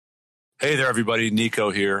Hey there, everybody.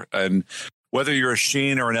 Nico here. And whether you're a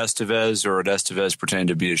Sheen or an Estevez or an Estevez pretending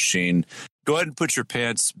to be a Sheen, go ahead and put your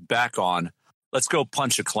pants back on. Let's go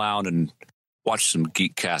punch a clown and watch some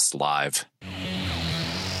Geekcast live.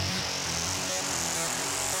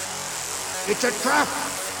 It's a trap!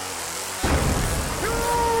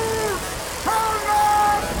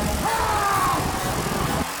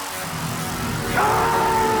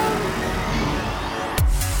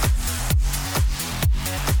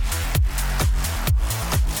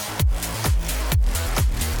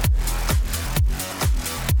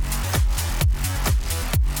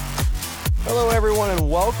 Hello, everyone, and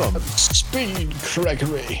welcome Speed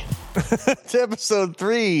Crackery to episode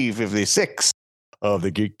 356 of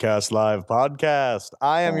the Geekcast Live podcast.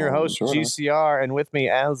 I am your host, GCR, and with me,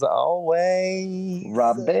 as always,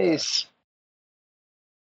 Rob Bass.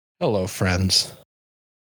 Hello, friends.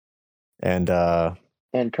 And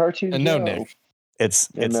Cartoon And no Joe. Nick.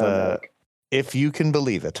 it's Nick. if you can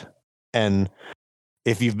believe it, and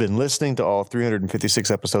if you've been listening to all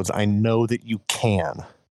 356 episodes, I know that you can.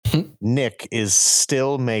 Nick is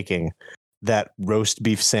still making that roast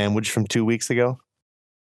beef sandwich from 2 weeks ago.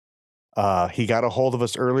 He got a hold of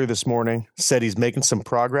us earlier this morning, said he's making some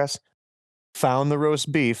progress, found the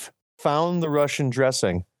roast beef, found the Russian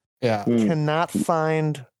dressing, Yeah, cannot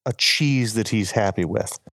find a cheese that he's happy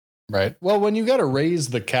with. right. Well, when you got to raise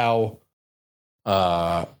the cow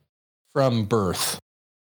from birth,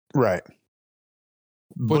 Right.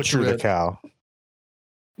 Butcher the it. cow.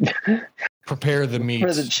 Prepare the meat.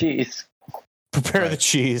 For the cheese. Prepare Right. the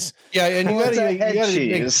cheese. Yeah, and you What's got a to head make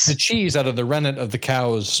cheese? the cheese out of the rennet of the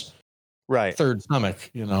cow's Right. third stomach,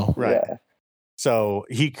 you know. Right. Yeah. So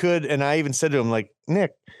he could, and I even said to him, like,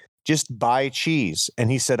 Nick, just buy cheese. And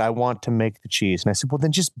he said, I want to make the cheese. And I said, well,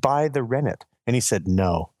 then just buy the rennet. And he said,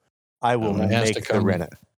 no, I will It has to make the come-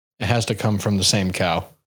 rennet. It has to come from the same cow.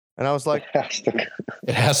 And I was like,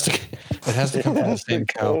 It has to come from the same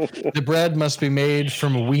cow. The bread must be made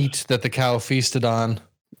from wheat that the cow feasted on.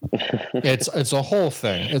 It's a whole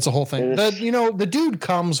thing. It's a whole thing. The dude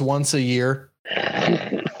comes once a year,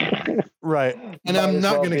 right. and I'm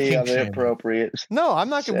not going to kink shame. appropriate. No, I'm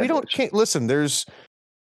not. We don't. Sandwich. Can't, listen,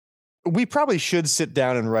 we probably should sit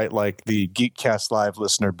down and write like the Geekcast Live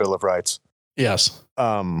listener Bill of Rights. Yes.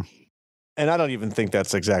 And I don't even think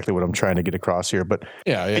that's exactly what I'm trying to get across here. But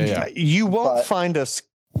Yeah. you won't But- find us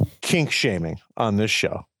kink shaming on this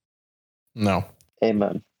show. No.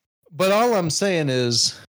 Amen. But all I'm saying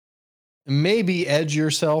is maybe edge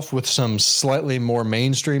yourself with some slightly more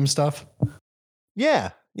mainstream stuff.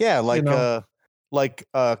 Yeah, like You know.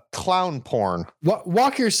 clown porn.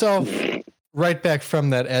 Walk yourself right back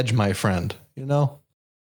from that edge, my friend. You know?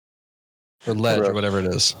 Or ledge or Correct. whatever it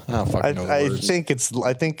is. I don't fucking know the I words. think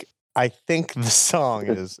the song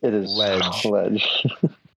is It is ledge. Ledge.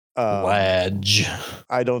 Ledge.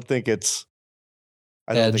 I don't think it's.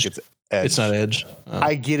 I Edge. don't think it's edge. It's not edge. Oh.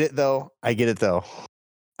 I get it though.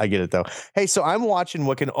 Hey, so I'm watching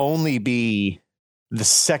what can only be the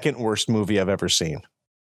second worst movie I've ever seen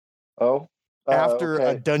Oh. after a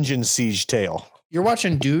okay. Dungeon Siege tale. You're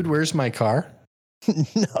watching Dude, Where's My Car?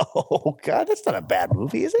 No, God, that's not a bad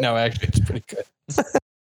movie, is it? No, actually, it's pretty good.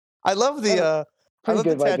 I love the I love the Pretty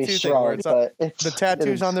good might be tattoo thing where strong, it's but it's the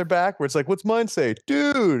tattoos on their back where it's like, what's mine say?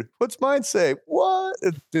 Dude, what's mine say? What?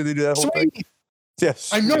 Do they do that whole thing? Sweet.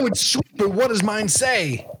 Yes. I know it's sweet, but what does mine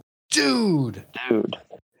say? Dude. Dude.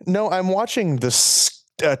 No, I'm watching the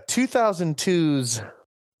 2002's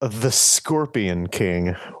The Scorpion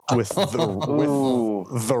King with Ooh.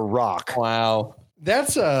 the Rock. Wow.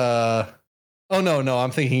 That's Oh no,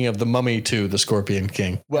 I'm thinking of The Mummy 2, The Scorpion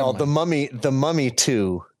King. Well, Never the Mummy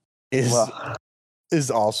 2 is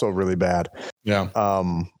also really bad. yeah.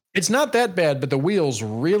 It's not that bad, but the wheels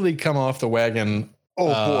really come off the wagon. Oh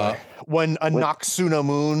boy, when a Noxuna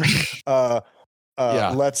Moon Yeah.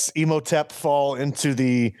 lets Emotep fall into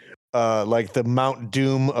the like the Mount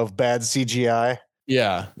Doom of bad CGI.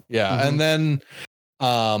 Yeah. Mhm. And then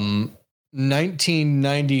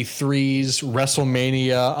 1993's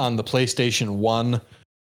WrestleMania on the PlayStation 1,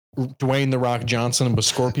 Dwayne The Rock Johnson with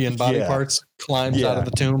scorpion body Yeah. parts climbs out of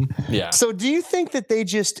the tomb. Yeah. So do you think that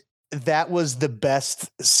that was the best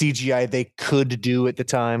CGI they could do at the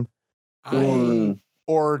time?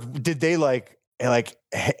 Or did they like,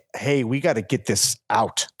 hey, we got to get this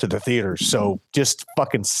out to the theaters, so just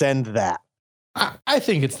fucking send that. I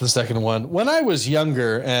think it's the second one. When I was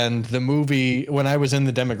younger and when I was in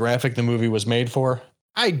the demographic the movie was made for,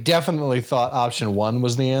 I definitely thought option one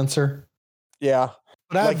was the answer. Yeah.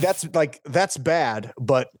 But That's bad,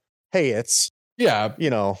 but hey, it's, yeah, you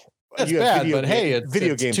know, that's you have bad. But hey, it's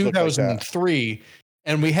video games look like that. 2003.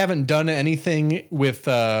 And we haven't done anything with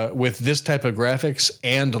this type of graphics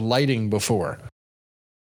and lighting before.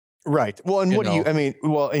 Right. Well, and what do you? I mean,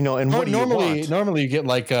 well, and what do you want? Normally you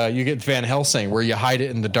get you get Van Helsing where you hide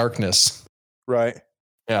it in the darkness. Right.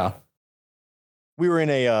 Yeah. We were in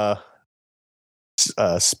a.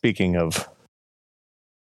 Speaking of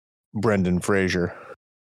Brendan Fraser,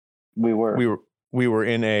 we were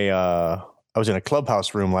in a. I was in a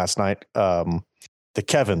clubhouse room last night. The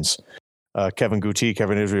Kevins, Kevin Guti,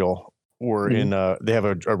 Kevin Israel, were in. They have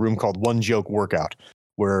a room called One Joke Workout,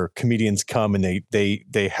 where comedians come and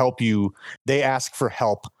they help you. They ask for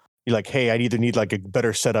help. You're like, hey, I'd either need like a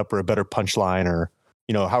better setup or a better punchline, or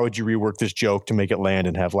how would you rework this joke to make it land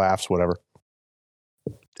and have laughs, whatever.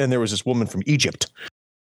 And there was this woman from Egypt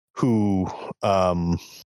who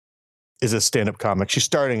is a stand-up comic. She's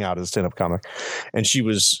starting out as a stand-up comic, and she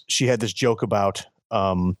had this joke about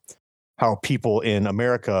how people in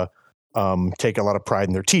America take a lot of pride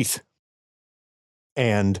in their teeth,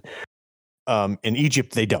 and in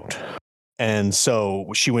Egypt they don't. And so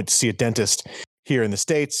she went to see a dentist here in the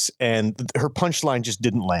States, and her punchline just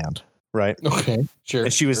didn't land right. Okay, sure.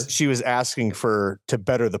 And she was asking to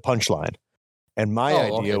better the punchline. And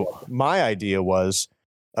my idea was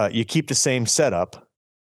you keep the same setup.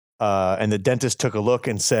 And the dentist took a look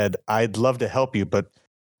and said, I'd love to help you, but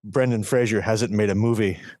Brendan Fraser hasn't made a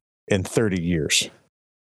movie in 30 years.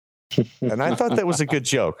 And I thought that was a good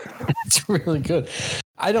joke. It's really good.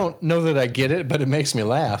 I don't know that I get it, but it makes me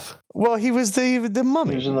laugh. Well, he was the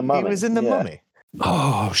mummy. He was in the mummy. He was in the mummy.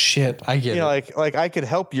 Oh shit! I get it. Like I could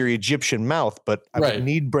help your Egyptian mouth, but I would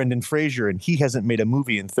need Brendan Fraser, and he hasn't made a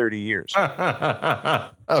movie in 30 years.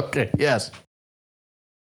 Okay. Yes.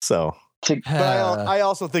 So, but I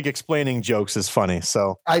also think explaining jokes is funny.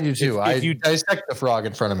 So I do too. If you dissect the frog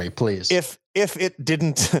in front of me, please. If it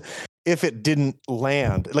didn't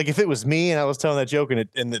land, like if it was me and I was telling that joke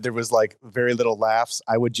and there was like very little laughs,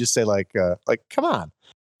 I would just say like come on,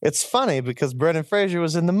 it's funny because Brendan Fraser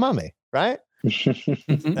was in The Mummy, right?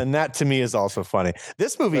 And that to me is also funny.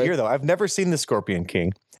 This movie here, though, I've never seen The Scorpion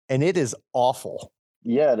King, and it is awful.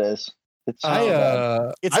 Yeah, it is. It's like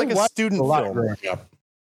a student film.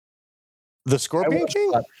 The Scorpion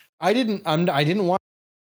King? I didn't watch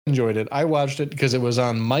it, enjoyed it. I watched it because it was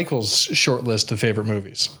on Michael's short list of favorite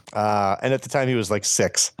movies. And at the time he was like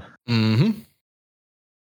 6. Mm-hmm.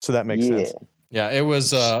 So that makes sense. Yeah, it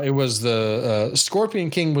was the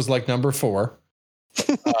Scorpion King was like number 4.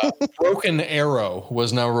 Broken Arrow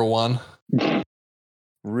was number 1.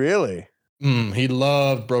 Really? He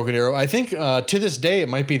loved Broken Arrow. I think to this day it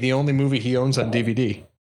might be the only movie he owns on DVD.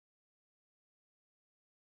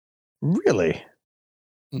 Really?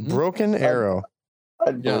 Mm-hmm. Broken Arrow.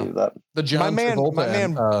 I believe that. The John my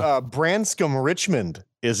man Branscombe Richmond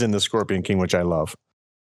is in The Scorpion King, which I love.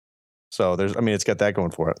 So it's got that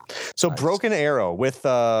going for it. So nice. Broken Arrow with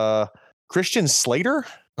Christian Slater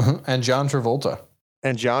and John Travolta.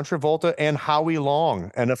 And Howie Long,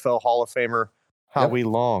 NFL Hall of Famer Howie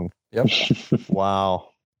Long. Yep. Wow.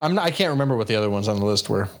 I can't remember what the other ones on the list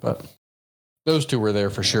were, but those two were there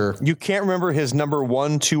for sure. You can't remember his number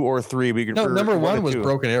 1, 2, or 3. Number 1 was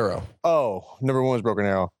Broken Arrow. Oh, number 1 was Broken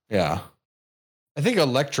Arrow. Yeah. I think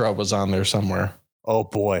Elektra was on there somewhere. Oh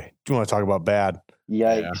boy. Do you want to talk about bad?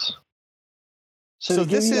 Yikes. Yeah. So to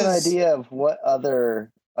give you an idea of what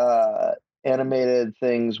other animated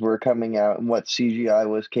things were coming out and what CGI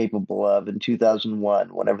was capable of in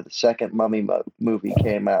 2001, whenever the second Mummy movie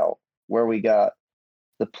came out, where we got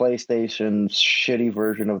the PlayStation's shitty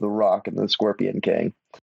version of The Rock and the Scorpion King.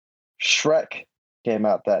 Shrek came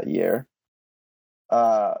out that year.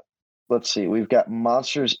 Let's see, we've got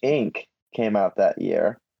Monsters, Inc. came out that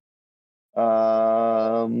year.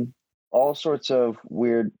 All sorts of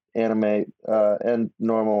weird anime and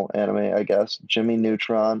normal anime, I guess. Jimmy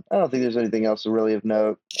Neutron. I don't think there's anything else really of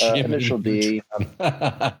note. Initial D.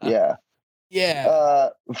 Yeah. Yeah.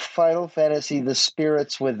 Final Fantasy: The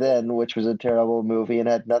Spirits Within, which was a terrible movie and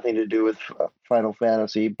had nothing to do with Final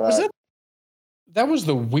Fantasy, but that was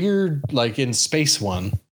the weird like in space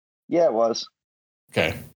one. Yeah, it was.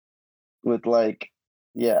 Okay. With I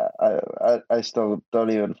still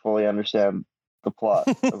don't even fully understand the plot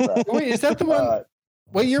of that. Wait, is that the one?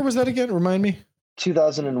 What year was that again? Remind me.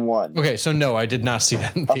 2001. Okay, so no, I did not see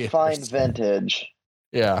that in theaters. A fine vintage.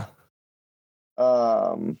 Yeah.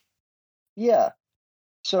 Yeah.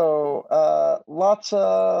 So lots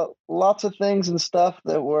of things and stuff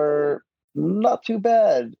that were not too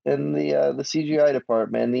bad in the CGI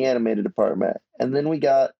department and the animated department. And then we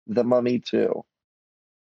got The Mummy 2.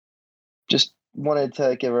 Just wanted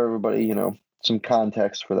to give everybody, some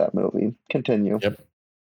context for that movie. Continue. Yep.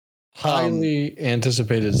 Highly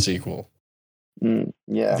anticipated sequel.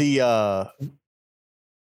 Yeah.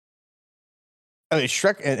 I mean,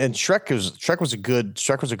 Shrek and Shrek was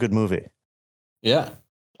a good movie. Yeah.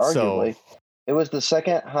 Arguably. It was the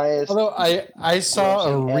second highest. Although I saw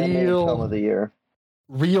a animated film of the year.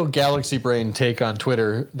 Real Galaxy Brain take on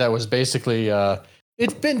Twitter that was basically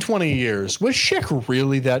it's been 20 years. Was Shrek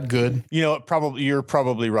really that good? You know, you're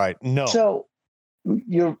probably right. No. So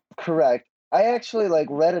you're correct. I actually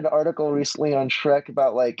read an article recently on Shrek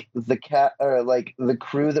about the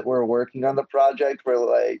crew that were working on the project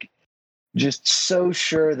were just so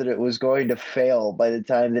sure that it was going to fail by the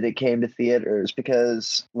time that it came to theaters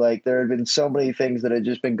because there had been so many things that had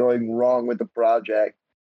just been going wrong with the project.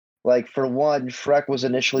 For one, Shrek was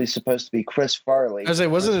initially supposed to be Chris Farley. I was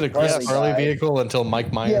like, wasn't it a Chris Farley vehicle until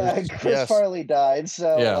Mike Myers? Yeah, Chris Farley died.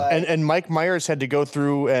 So yeah, and Mike Myers had to go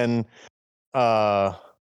through and redo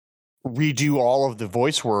all of the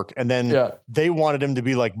voice work, and then they wanted him to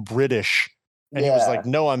be British, and he was like,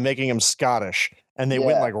 "No, I'm making him Scottish." And they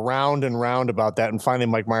went round and round about that, and finally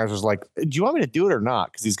Mike Myers was like, "Do you want me to do it or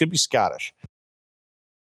not? Because he's gonna be Scottish."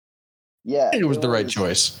 Yeah, it was the right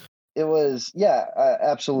choice. It was,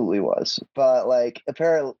 absolutely was. But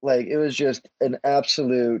apparently, it was just an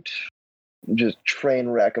absolute, just train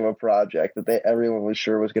wreck of a project that everyone was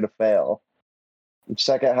sure was going to fail.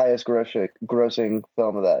 Second highest grossing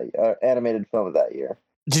film of that animated film of that year.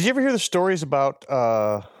 Did you ever hear the stories about?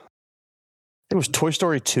 It was Toy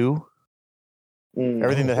Story 2.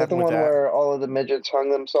 Everything that happened the with one that? where all of the midgets hung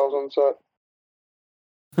themselves on set.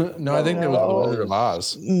 No, I think there was The Wizard of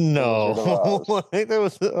Oz. No, I think there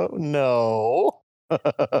was no.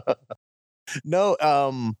 No,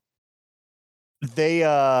 they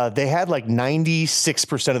had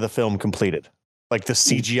 96% of the film completed. The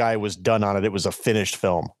CGI was done on it. It was a finished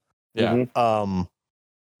film. Yeah.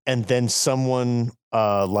 And then someone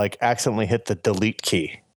accidentally hit the delete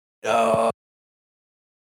key.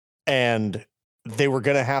 And they were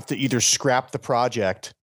going to have to either scrap the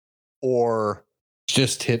project or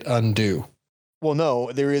just hit undo. Well,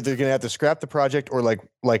 no, they're either going to have to scrap the project or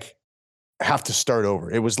have to start over.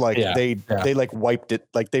 It was they wiped it,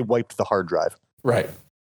 they wiped the hard drive. Right.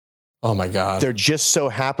 Oh my God. There just so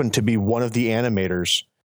happened to be one of the animators.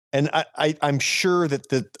 And I'm sure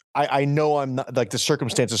that I know I'm not the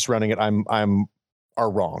circumstances surrounding it. Are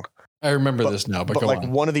wrong. I remember this now, but go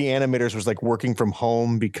on. One of the animators was working from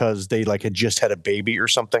home because they had just had a baby or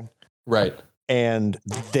something. Right. And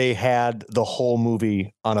they had the whole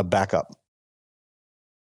movie on a backup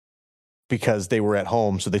because they were at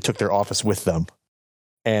home. So they took their office with them.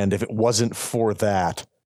 And if it wasn't for that,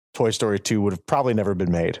 Toy Story 2 would have probably never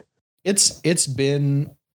been made. It's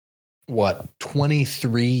been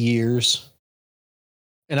 23 years.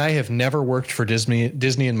 And I have never worked for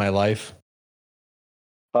Disney in my life.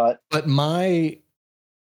 But I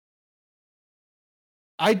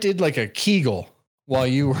did a Kegel while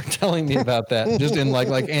you were telling me about that, just in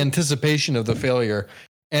anticipation of the failure,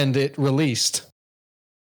 and it released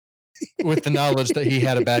with the knowledge that he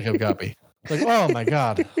had a backup copy. Oh my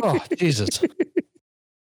God. Oh, Jesus.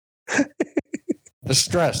 The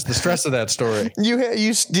stress of that story. You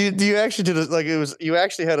actually did you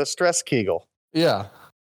actually had a stress Kegel. Yeah.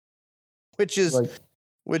 Which is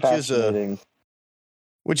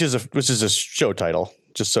a show title,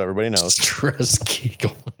 just so everybody knows. Stress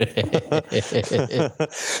Kegel.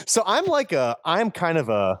 So I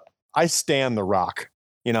stand The Rock,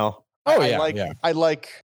 you know. Oh, I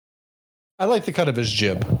like the cut of his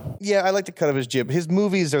jib. Yeah, I like the cut of his jib. His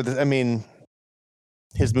movies are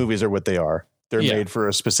his movies are what they are. They're made for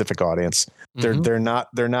a specific audience. They're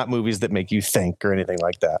not movies that make you think or anything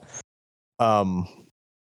like that.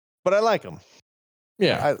 But I like him.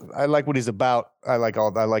 Yeah, I like what he's about. I like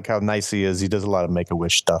how nice he is. He does a lot of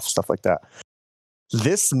Make-A-Wish stuff like that.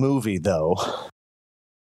 This movie, though,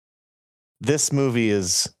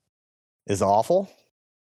 is awful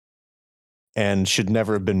and should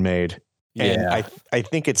never have been made. And I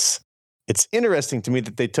think it's interesting to me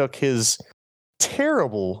that they took his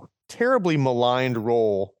terribly maligned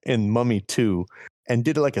role in Mummy 2 and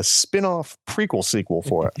did a spin-off prequel sequel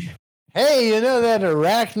for it. Hey, you know that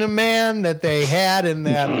Arachnaman that they had in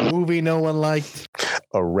that movie no one liked?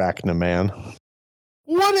 Arachnaman.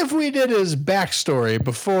 What if we did his backstory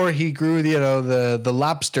before he grew, the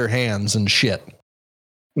lobster hands and shit?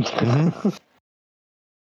 Mm-hmm.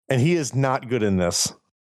 And he is not good in this.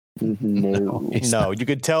 No, you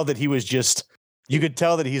could tell that he was just. You could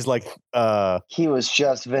tell that he's he was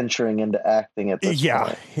just venturing into acting at this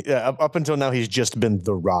point. Yeah. Up until now, he's just been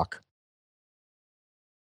The Rock.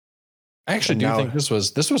 I actually do think this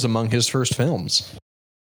was among his first films.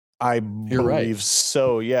 I believe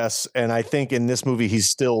so, yes. And I think in this movie, he's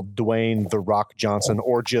still Dwayne The Rock Johnson,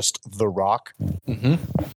 or just The Rock.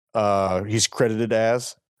 Mm-hmm. He's credited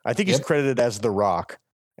as. I think he's credited as The Rock.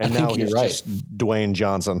 And now he's just Dwayne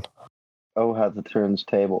Johnson. Oh, how the turns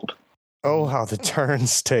tabled. Oh, how the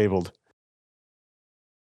turns tabled.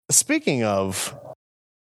 Speaking of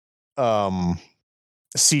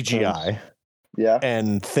CGI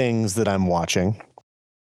and things that I'm watching,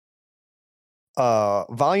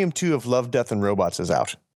 Volume 2 of Love, Death, and Robots is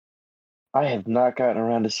out. I have not gotten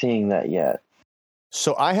around to seeing that yet.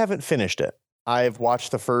 So I haven't finished it. I've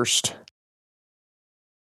watched the first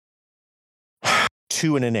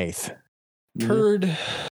 2 1/8. Heard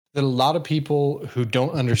that a lot of people who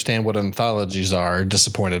don't understand what anthologies are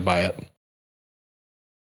disappointed by it.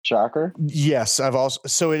 Shocker. Yes, I've also.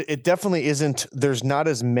 So it definitely isn't. There's not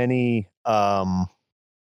as many.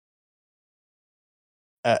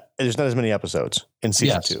 There's not as many episodes in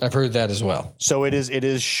season 2. I've heard that as well. So it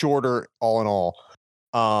is shorter all in all.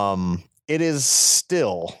 It is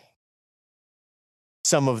still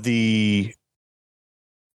some of the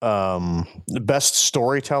best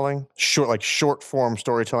storytelling, short form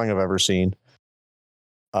storytelling I've ever seen.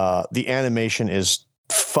 The animation is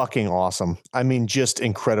fucking awesome. I mean, just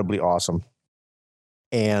incredibly awesome.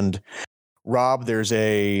 And Rob, there's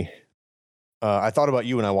I thought about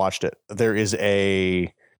you when I watched it. There is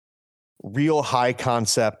a real high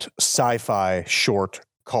concept sci-fi short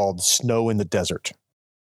called Snow in the Desert.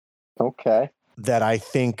 Okay. That I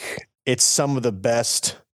think it's some of the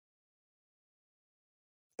best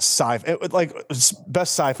best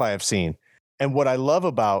sci-fi I've seen. And what I love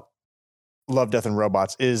about Love, Death, and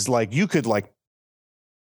Robots is you could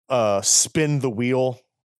spin the wheel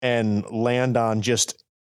and land on just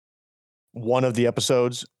one of the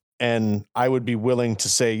episodes, and I would be willing to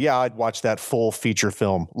say, yeah, I'd watch that full feature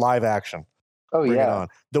film, live action. Oh, Bring it on.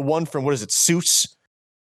 The one from, what is it, Suits?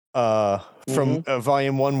 From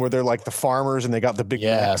Volume 1, where they're like the farmers and they got the big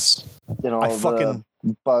necks. The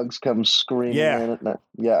bugs come screaming in it.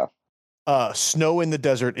 Yeah. Snow in the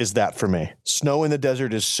Desert is that for me. Snow in the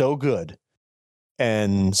Desert is so good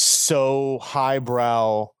and so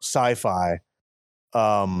highbrow sci-fi.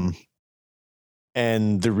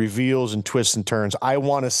 And the reveals and twists and turns. I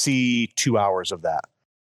want to see 2 hours of that.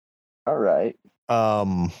 All right.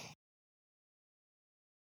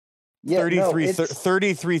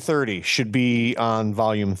 3330 should be on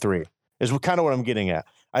Volume 3 is kind of what I'm getting at.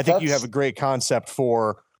 I think you have a great concept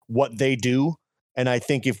for what they do. And I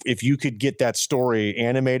think if you could get that story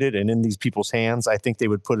animated and in these people's hands, I think they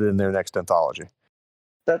would put it in their next anthology.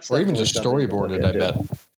 Or even just storyboarded, I bet.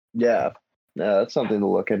 Yeah. No, that's something to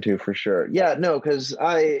look into for sure. Yeah, no, because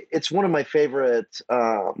it's one of my favorite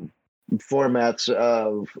formats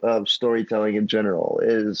of storytelling in general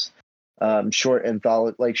is short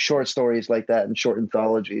stories like that and short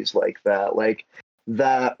anthologies like that,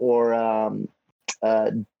 or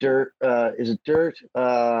Dirt. Is it Dirt?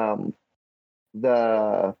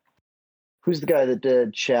 Who's the guy that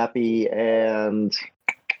did Chappie and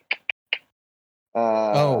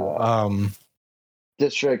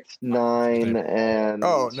District 9 and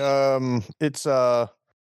it's not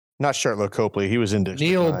Charlotte Copley. He was in District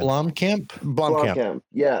Neil 9. Blomkamp.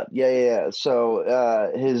 Yeah.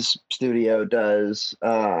 So his studio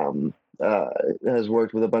has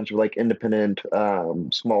worked with a bunch of independent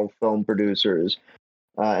small film producers,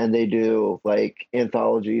 and they do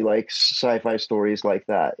anthology sci-fi stories like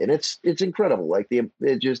that, and it's incredible.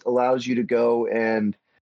 It just allows you to go and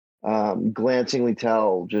glancingly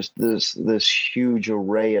tell just this huge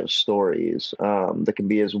array of stories that can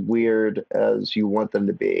be as weird as you want them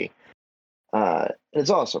to be.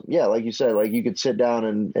 It's awesome. Yeah, like you said, you could sit down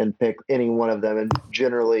and pick any one of them and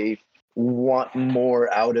generally want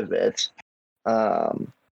more out of it.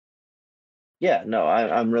 I'm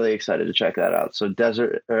really excited to check that out. So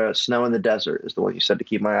Snow in the Desert is the one you said to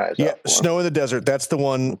keep my eyes out for. Snow in the Desert. That's the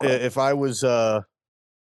one. Okay. If I was...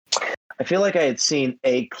 I feel like I had seen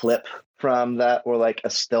a clip from that or a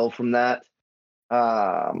still from that.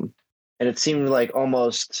 And it seemed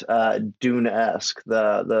almost Dune-esque,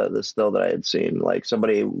 the still that I had seen,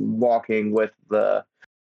 somebody walking with the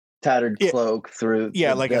tattered cloak through the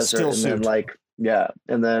desert, a still suit.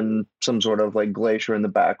 And then some sort of glacier in the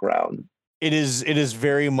background. It is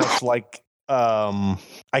very much I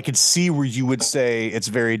could see where you would say it's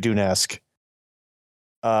very Dune-esque.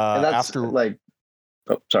 And that's after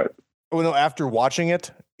sorry. Oh no! After watching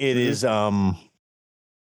it, it is not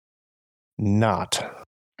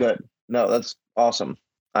good. No, that's awesome.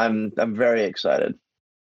 I'm very excited.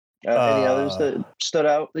 Any others that stood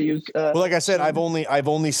out that you? Well, like I said, I've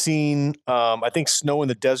only seen. I think Snow in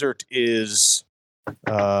the Desert is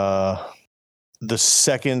The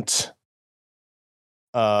second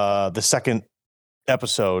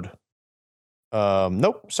episode.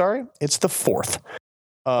 Nope, sorry, it's the fourth.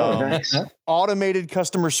 Nice. Automated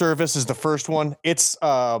customer service is the first one. It's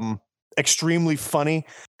extremely funny.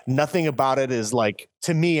 Nothing about it is like,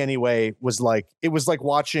 to me anyway, was like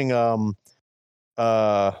watching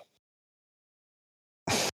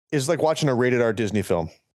is like watching a rated R Disney film.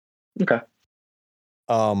 Okay.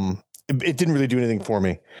 It didn't really do anything for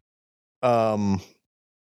me. I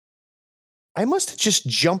must have just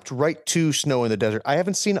jumped right to Snow in the Desert. I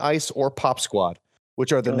haven't seen Ice or Pop Squad,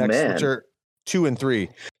 which are which are 2 and 3.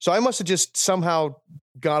 So I must have just somehow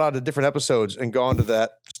got out of different episodes and gone to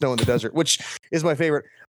that Snow in the Desert, which is my favorite.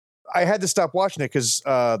 I had to stop watching it because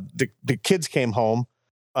the kids came home.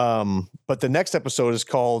 But the next episode is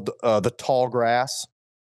called The Tall Grass.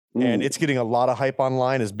 Ooh. And it's getting a lot of hype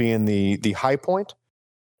online as being the high point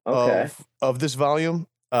of this volume.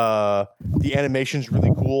 The animation's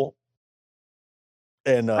really cool.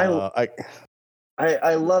 And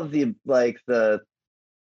I love the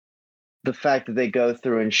fact that they go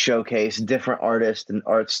through and showcase different artists and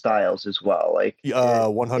art styles as well. Like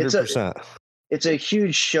 100%. It's a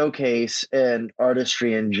huge showcase in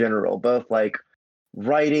artistry in general, both like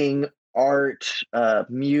writing, art,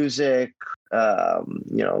 music,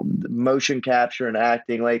 motion capture and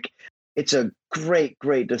acting. Like, it's a great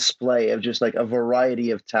display of just like a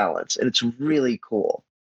variety of talents, and it's really cool.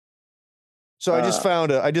 So I just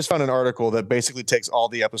found an article that basically takes all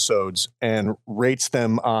the episodes and rates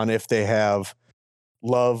them on if they have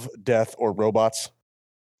love, death, or robots.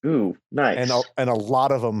 Ooh, nice. And a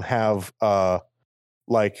lot of them have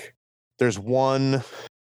like, there's one.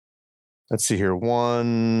 Let's see here.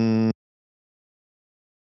 1,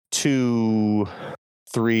 2,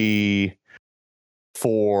 3,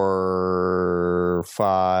 4,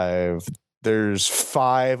 5. There's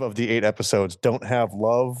 5 of the 8 episodes don't have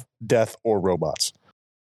love, death, or robots.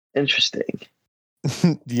 Interesting.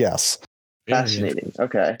 Yes. Fascinating.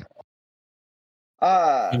 Okay.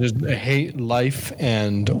 Just hate life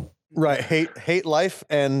and hate life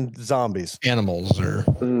and zombies. Animals or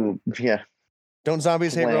yeah. Don't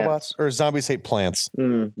zombies hate robots, or zombies hate plants?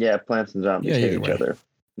 Yeah, plants and zombies hate each other.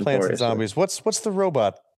 Plants and zombies. What's the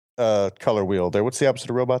robot color wheel there? What's the opposite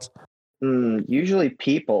of robots? Usually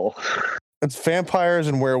people. It's vampires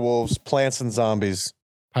and werewolves, plants and zombies.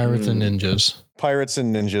 Pirates and ninjas. Pirates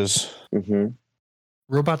and ninjas. Mm-hmm.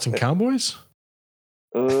 Robots and cowboys?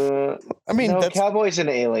 I mean, that's cowboys and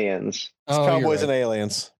aliens. It's cowboys and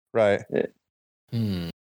aliens. Right.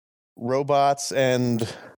 Robots and...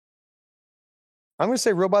 I'm going to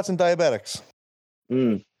say robots and diabetics.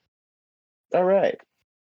 All right.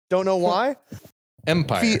 Don't know why?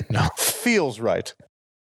 Empire. Feels right.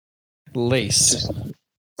 Lace.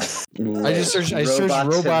 I searched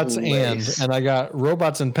robots and I got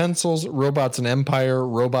robots and pencils, robots and empire,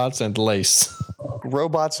 robots and lace.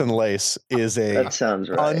 Robots and Lace is that sounds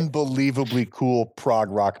right. Unbelievably cool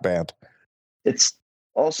prog rock band. It's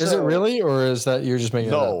also... Is it really, or is that you're just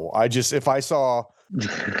making it up? If I saw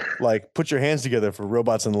like, put your hands together for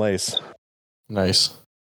Robots and Lace. Nice.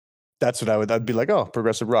 That's what I'd be like, oh,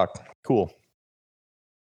 progressive rock. Cool.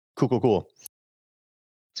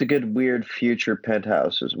 It's a good weird future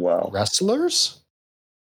Penthouse as well. Wrestlers?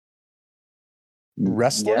 Yeah.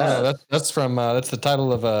 No, that's from that's the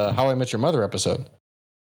title of a How I Met Your Mother episode.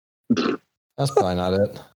 That's probably not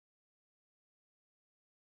it.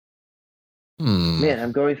 Man,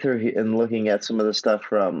 I'm going through and looking at some of the stuff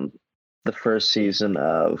from the first season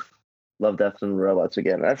of Love, Death, and Robots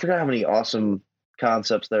again. I forgot how many awesome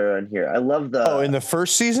concepts there are in here. I love the... in the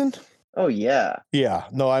first season? Oh, yeah. Yeah.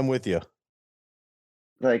 No, I'm with you.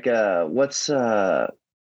 Like,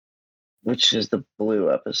 which is the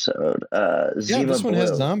blue episode? Zima this one Blue.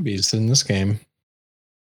 has zombies in this game.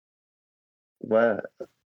 What?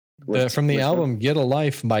 From the album Get a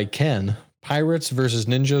Life by Ken. Pirates versus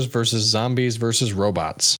ninjas versus zombies versus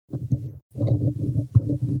robots.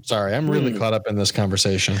 Sorry, I'm really caught up in this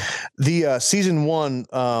conversation. The season 1,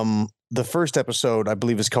 the first episode, I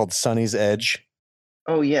believe, is called Sunny's Edge.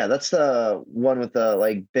 Oh yeah, that's the one with the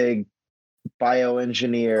like big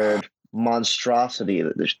bioengineered monstrosity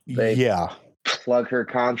that they plug her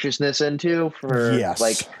consciousness into for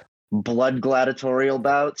like blood gladiatorial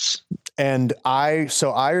bouts. And I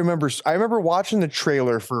remember watching the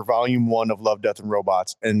trailer for Volume 1 of Love, Death, and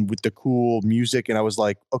Robots, and with the cool music, and I was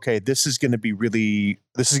like, okay, this is going to be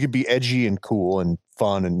edgy and cool and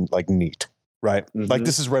fun and like neat, right? Mm-hmm. Like,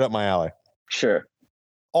 this is right up my alley. Sure.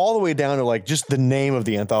 All the way down to like just the name of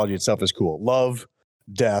the anthology itself is cool. Love,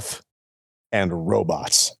 Death, and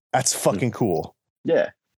Robots. That's fucking cool. Yeah.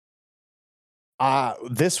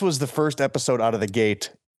 This was the first episode out of the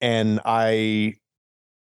gate, and I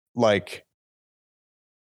like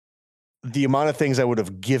the amount of things I would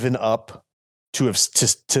have given up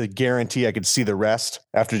to guarantee I could see the rest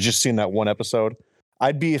after just seeing that one episode.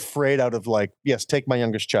 I'd be afraid out of like, yes, take my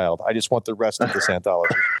youngest child. I just want the rest of this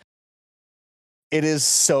anthology. It is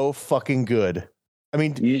so fucking good. I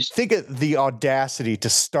mean, think of the audacity to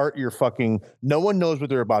start your fucking, no one knows what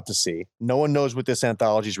they're about to see. No one knows what this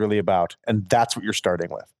anthology is really about. And that's what you're starting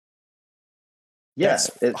with. Yes.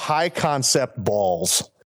 Yeah, high concept balls.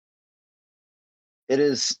 It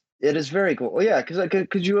is very cool. Well, yeah. Cause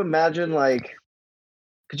could you imagine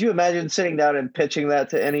sitting down and pitching that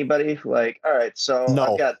to anybody? Like, all right, so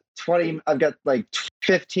no. I've got like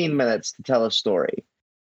 15 minutes to tell a story.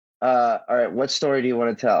 All right, what story do you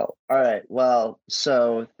want to tell? All right, well,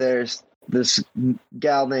 so there's this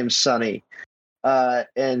gal named Sunny,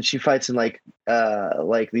 and she fights in like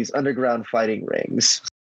these underground fighting rings.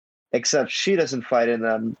 Except she doesn't fight in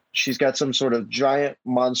them. She's got some sort of giant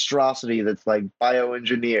monstrosity that's like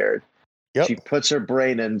bioengineered. Yep. She puts her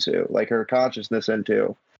brain into, like her consciousness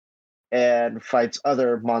into, and fights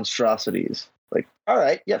other monstrosities. Like, all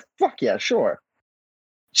right, yeah, fuck yeah, sure.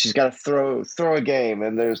 She's got to throw a game,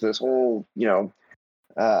 and there's this whole,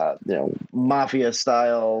 mafia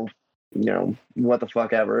style, what the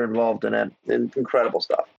fuck ever involved in it. Incredible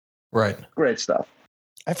stuff. Right. Great stuff.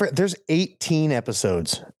 I forget, there's 18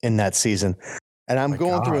 episodes in that season. And I'm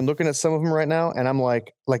going through and looking at some of them right now, and I'm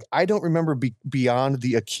like I don't remember beyond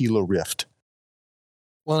the Aquila Rift.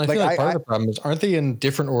 Well, I feel like part of the problem is, aren't they in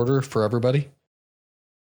different order for everybody?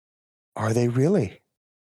 Are they really?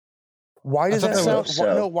 Why does that sound?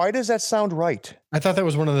 No, why does that sound right? I thought that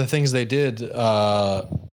was one of the things they did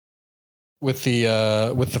with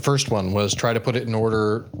the first one, was try to put it in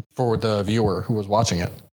order for the viewer who was watching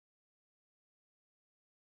it.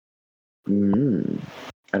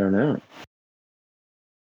 I don't know.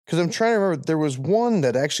 Because I'm trying to remember, there was one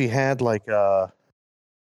that actually had like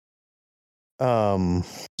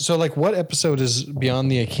So like, what episode is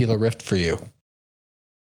Beyond the Aquila Rift for you?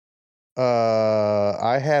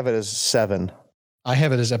 I have it as 7. I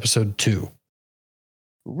have it as episode 2.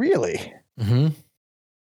 Really? Mm-hmm.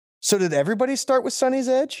 So did everybody start with Sunny's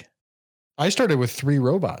Edge? I started with 3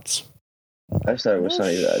 robots. I started with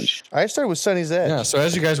Sunny's Edge. I started with Sunny's Edge. Yeah. So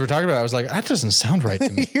as you guys were talking about, I was like, that doesn't sound right to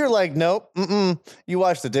me. You're like, nope. You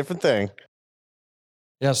watched a different thing.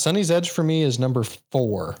 Yeah. Sunny's Edge for me is number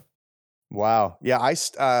 4. Wow. Yeah.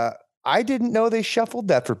 I didn't know they shuffled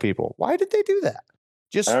that for people. Why did they do that?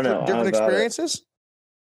 Just for different experiences?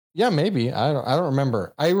 Yeah, maybe. I don't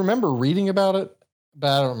remember. I remember reading about it, but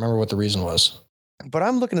I don't remember what the reason was. But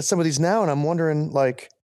I'm looking at some of these now, and I'm wondering, like,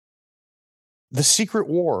 the Secret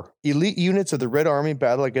War. Elite units of the Red Army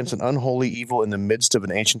battle against an unholy evil in the midst of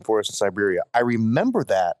an ancient forest in Siberia. I remember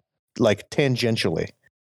that, like, tangentially.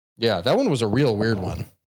 Yeah, that one was a real weird one.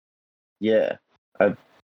 Yeah.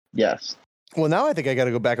 Yes. Well, now I think I got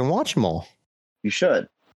to go back and watch them all. You should.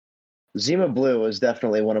 Zima Blue was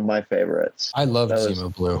definitely one of my favorites. I loved Zima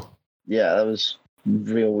Blue. Yeah, that was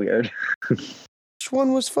real weird. Which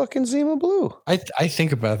one was fucking Zima Blue? I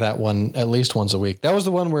think about that one at least once a week. That was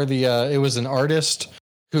the one where it was an artist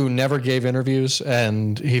who never gave interviews,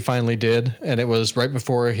 and he finally did. And it was right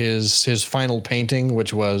before his final painting,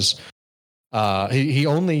 which was he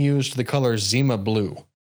only used the color Zima Blue,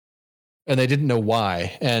 and they didn't know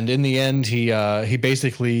why. And in the end, he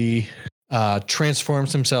basically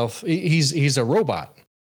transforms himself. He's a robot,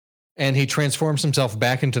 and he transforms himself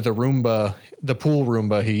back into the Roomba, the pool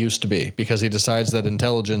Roomba he used to be, because he decides that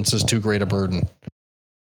intelligence is too great a burden.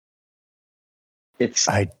 It's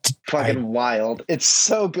fucking wild. It's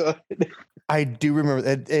so good. I do remember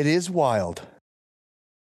that. It is wild.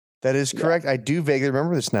 That is correct. Yeah. I do vaguely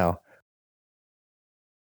remember this now.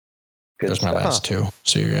 There's my last 2,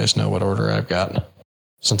 so you guys know what order I've got,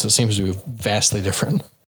 since it seems to be vastly different.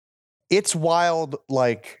 It's wild,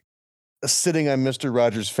 like sitting on Mr.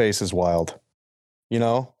 Rogers' face is wild. You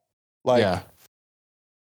know? Like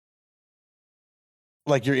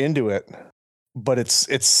you're into it, but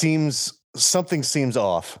something seems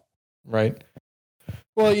off. Right.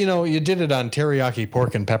 Well, you did it on Teriyaki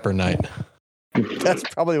Pork and Pepper Night. That's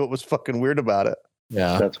probably what was fucking weird about it.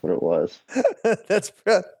 Yeah. That's what it was.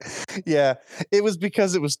 Yeah. It was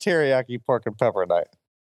because it was Teriyaki Pork and Pepper Night.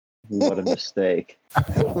 What a mistake.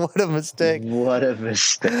 What a mistake. What a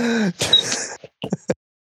mistake.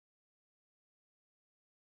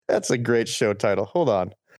 That's a great show title. Hold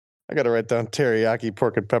on. I got to write down Teriyaki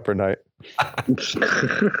Pork and Pepper Night.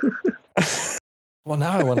 Well,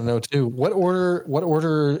 now I want to know too. What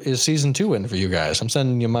order is season 2 in for you guys? I'm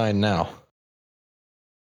sending you mine now.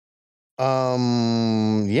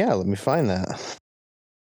 Yeah, let me find that.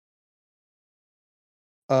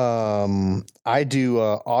 I do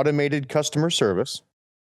automated customer service.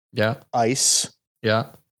 Yeah. Ice. Yeah.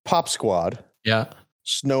 Pop Squad. Yeah.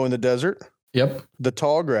 Snow in the Desert. Yep. The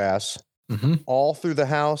Tall Grass. Mm-hmm. All Through the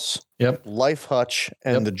House. Yep. Life Hutch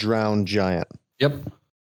and The Drowned Giant. Yep.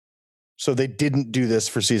 So they didn't do this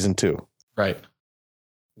for season 2. Right.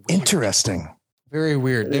 Interesting. Very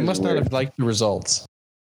weird. They must not have liked the results.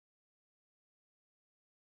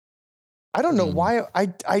 I don't know why.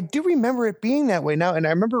 I do remember it being that way now, and I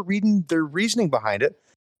remember reading their reasoning behind it,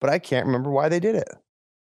 but I can't remember why they did it.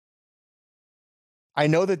 I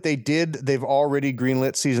know that they've already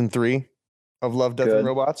greenlit season 3 of Love, Death, and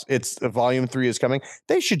Robots. It's volume 3 is coming.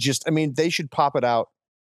 They should they should pop it out.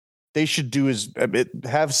 They should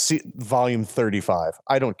have volume 35.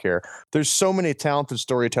 I don't care. There's so many talented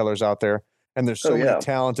storytellers out there, and there's so many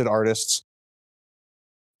talented artists.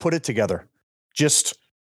 Put it together.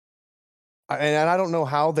 And I don't know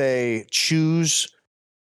how they choose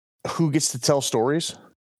who gets to tell stories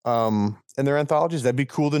in their anthologies. That'd be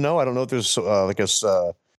cool to know. I don't know if there's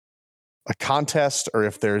a contest or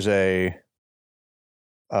if there's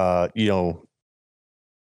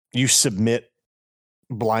you submit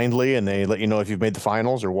blindly and they let you know if you've made the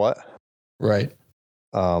finals or what. Right.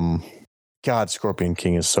 God, Scorpion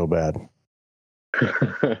King is so bad.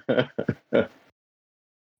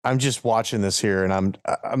 I'm just watching this here and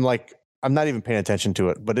I'm like, I'm not even paying attention to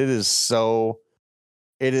it, but it is so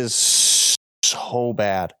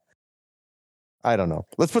bad. I don't know.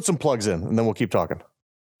 Let's put some plugs in and then we'll keep talking.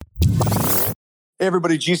 Hey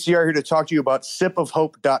everybody, GCR here to talk to you about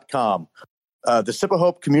sipofhope.com. The Sip of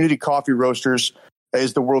Hope Community Coffee Roasters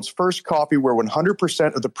is the world's first coffee where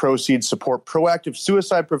 100% of the proceeds support proactive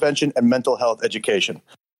suicide prevention and mental health education.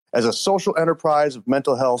 As a social enterprise of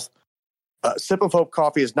mental health, Sip of Hope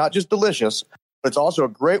coffee is not just delicious, but it's also a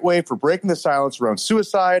great way for breaking the silence around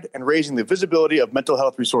suicide and raising the visibility of mental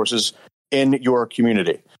health resources in your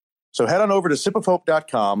community. So head on over to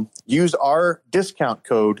sipofhope.com, use our discount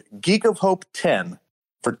code GeekofHope10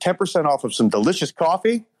 for 10% off of some delicious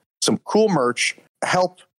coffee, some cool merch,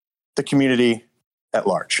 help the community at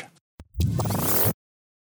large.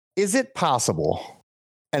 Is it possible,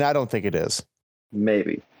 and I don't think it is.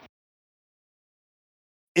 Maybe.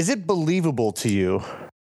 Is it believable to you,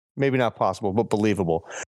 maybe not possible, but believable,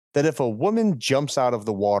 that if a woman jumps out of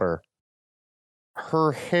the water,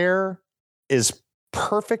 her hair is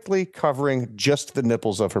perfectly covering just the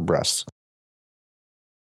nipples of her breasts?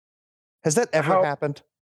 Has that ever happened?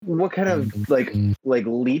 What kind of like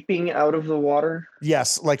leaping out of the water?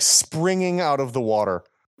 Yes, like springing out of the water.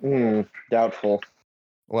 Doubtful.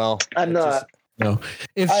 Well, I'm not. No.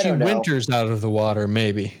 If she winters out of the water,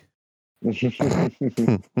 maybe.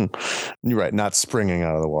 You're right, not springing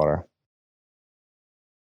out of the water.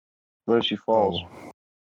 What if she falls?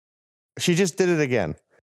 She just did it again.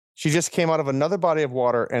 She just came out of another body of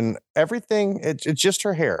water and everything, it's just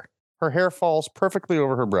her hair. Her hair falls perfectly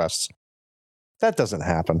over her breasts. That doesn't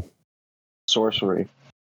happen. Sorcery.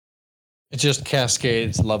 It just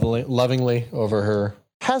cascades lovingly over her.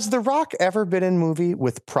 Has The Rock ever been in a movie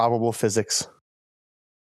with probable physics?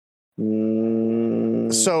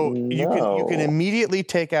 So you can immediately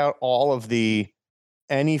take out all of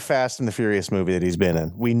any Fast and the Furious movie that he's been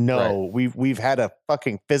in. We know we've had a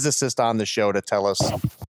fucking physicist on the show to tell us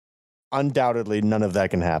undoubtedly none of that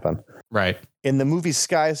can happen. Right. In the movie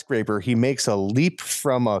Skyscraper, he makes a leap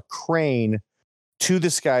from a crane to the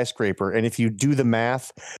skyscraper. And if you do the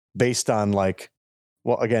math based on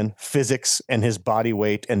physics and his body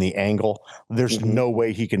weight and the angle, there's no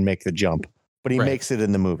way he can make the jump, but he makes it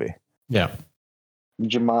in the movie. Yeah.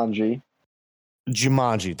 Jumanji.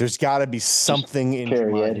 There's got to be something in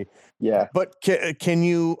Jumanji. Yeah. But can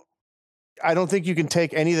you, I don't think you can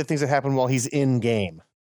take any of the things that happen while he's in game.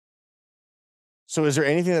 So is there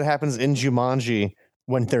anything that happens in Jumanji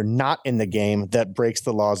when they're not in the game that breaks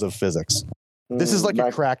the laws of physics? This is like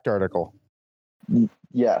a cracked article.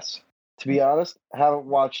 Yes. To be honest, I haven't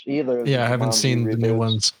watched either. Yeah, I haven't seen the new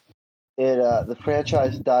ones. The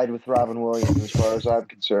franchise died with Robin Williams, as far as I'm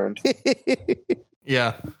concerned.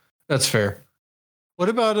 Yeah, that's fair. What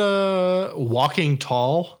about Walking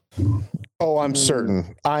Tall? Oh, I'm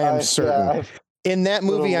certain. I am certain. In that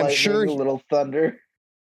movie, I'm sure. Little thunder.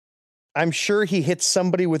 I'm sure he hits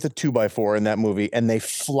somebody with a 2x4 in that movie and they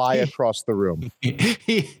fly across the room.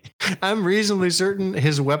 I'm reasonably certain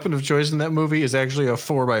his weapon of choice in that movie is actually a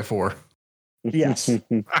 4x4. Yes.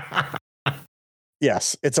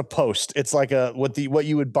 Yes. It's a post. It's like what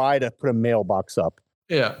you would buy to put a mailbox up.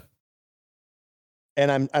 Yeah.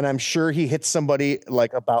 And I'm sure he hits somebody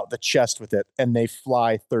like about the chest with it, and they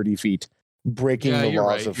fly 30 feet, breaking the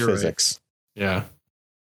laws of physics. Right. Yeah.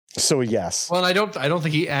 So yes. Well, I don't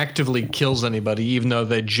think he actively kills anybody, even though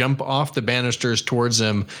they jump off the banisters towards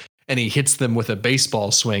him, and he hits them with a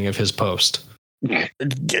baseball swing of his post,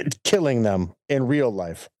 killing them in real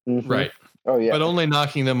life. Mm-hmm. Right. Oh yeah, but only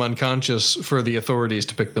knocking them unconscious for the authorities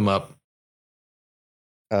to pick them up.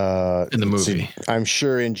 In the movie, I'm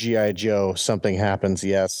sure in G.I. Joe something happens.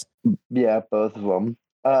 Yes. Yeah, both of them.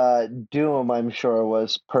 Doom, I'm sure,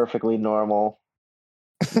 was perfectly normal.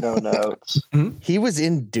 No notes. He was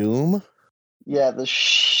in Doom. Yeah, the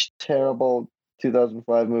terrible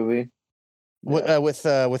 2005 movie. Yeah.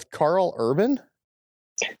 With Carl Urban,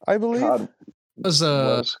 I believe. God,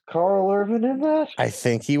 was Carl Urban in that? I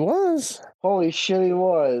think he was. Holy shit, he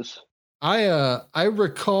was. I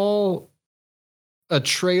recall a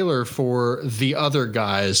trailer for The Other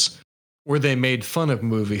Guys where they made fun of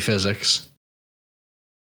movie physics.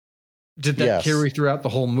 Did that carry throughout the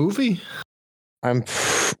whole movie?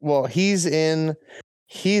 He's in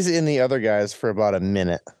The Other Guys for about a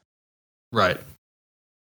minute. Right.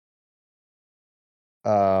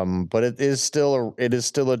 But it is still a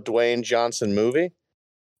Dwayne Johnson movie.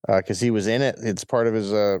 Because he was in it. It's part of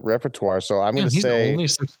his repertoire. So I'm going to say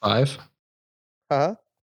he's only 6'5". Huh?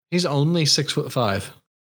 He's only 6'5".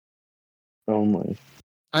 Only.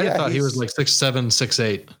 I thought he was like 6'7",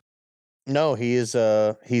 6'8". No, he is.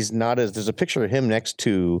 He's not as. There's a picture of him next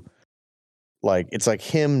to, like, it's like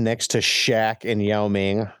him next to Shaq and Yao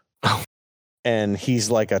Ming, and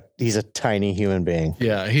he's a tiny human being.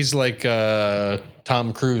 Yeah, he's like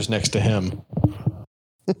Tom Cruise next to him.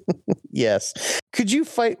 Yes. Could you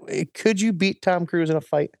beat Tom Cruise in a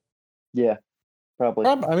fight? Yeah,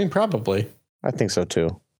 probably. Probably. I think so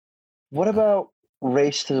too. What about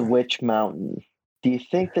Race to the Witch Mountain? Do you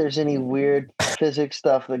think there's any weird physics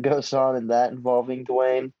stuff that goes on in that involving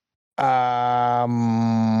Dwayne?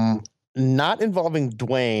 Not involving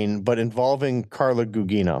Dwayne, but involving Carla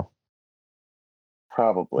Gugino.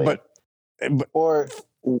 Probably. But or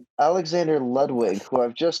Alexander Ludwig, who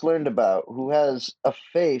I've just learned about, who has a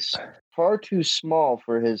face far too small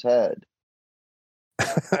for his head.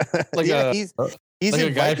 He's like in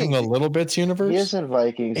a guy Vikings. from the Little Bits universe. He is in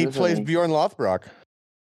Vikings. He plays Bjorn Lothbrok.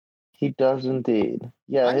 He does indeed.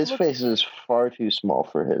 Yeah, his face is far too small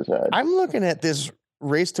for his head. I'm looking at this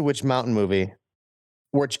Race to Witch Mountain movie,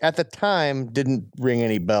 which at the time didn't ring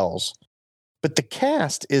any bells, but the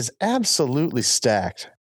cast is absolutely stacked.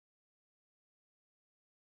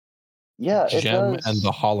 Yeah, it Gem does. and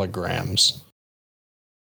the Holograms.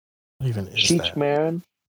 What even is Cheech that? Marin.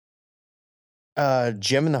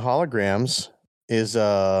 Gem and the Holograms is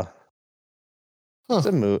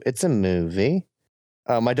it's a movie.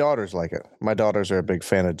 My daughters like it. My daughters are a big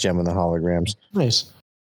fan of Gem and the Holograms. Nice.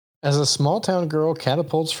 As a small-town girl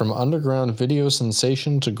catapults from underground video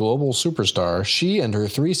sensation to global superstar, she and her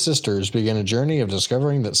three sisters begin a journey of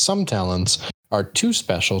discovering that some talents are too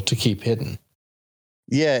special to keep hidden.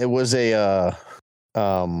 Yeah, it was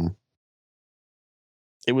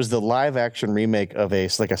it was the live-action remake of a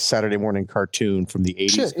Saturday morning cartoon from the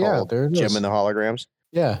 80s called Gem and the Holograms.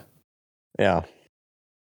 Yeah. Yeah.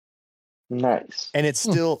 Nice. And it's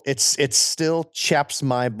still chaps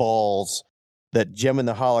my balls that Gem and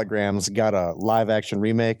the Holograms got a live action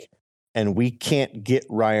remake and we can't get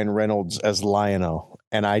Ryan Reynolds as Lion-O.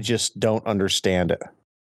 And I just don't understand it.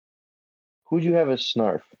 Who'd you have as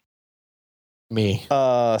Snarf? Me.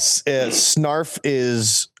 Snarf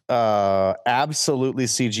is absolutely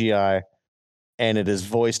CGI and it is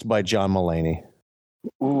voiced by John Mulaney.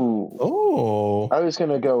 Ooh. Oh. I was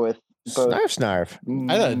going to go with both. Snarf.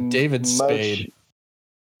 I thought David Spade.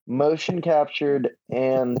 Motion captured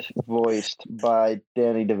and voiced by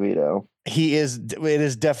Danny DeVito. It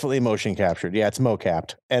is definitely motion captured. Yeah, it's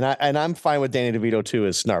mo-capped. And I'm fine with Danny DeVito too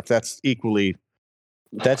as Snarf.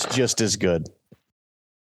 That's just as good.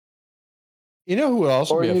 You know who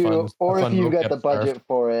else would be a fun if you got the Snarf? budget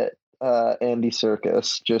for it, Andy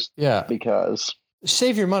Serkis, just because.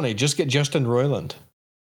 Save your money. Just get Justin Roiland.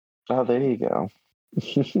 Oh, there you go.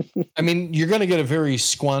 I mean, you're going to get a very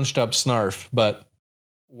squanched up Snarf, but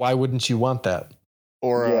why wouldn't you want that?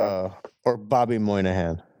 Or Bobby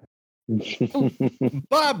Moynihan.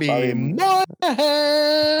 Bobby Moynihan.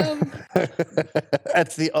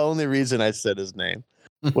 That's the only reason I said his name,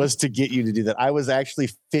 was to get you to do that. I was actually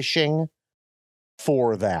fishing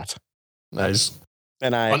for that. Nice.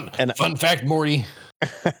 Fun fact, Morty.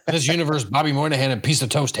 In this universe, Bobby Moynihan and Piece of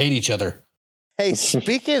Toast hate each other. Hey,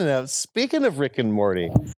 speaking of Rick and Morty,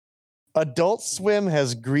 Adult Swim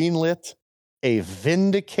has greenlit a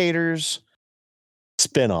Vindicators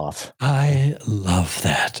spinoff. I love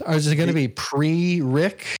that. Is it going to be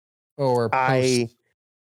pre-Rick or post?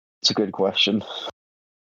 It's a good question.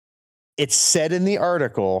 It said in the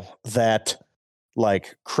article that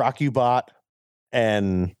like Crocubot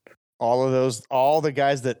and all the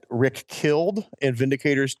guys that Rick killed in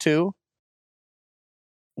Vindicators 2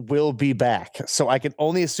 will be back. So I can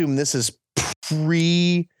only assume this is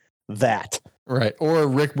pre that. Right. Or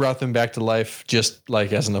Rick brought them back to life just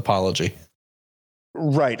like as an apology.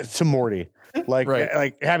 Right. To Morty. Like, Right.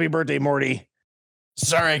 like happy birthday, Morty.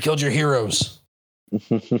 Sorry I killed your heroes.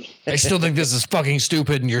 I still think this is fucking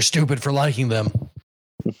stupid and you're stupid for liking them.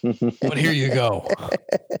 But here you go.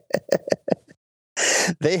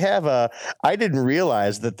 They have I didn't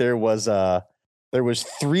realize that there was 3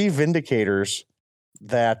 Vindicators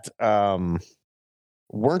that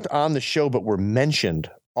weren't on the show but were mentioned.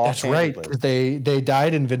 That's right. They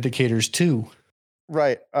died in Vindicators 2.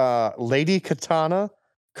 Right. Lady Katana,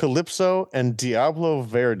 Calypso, and Diablo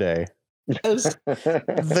Verde. Yes.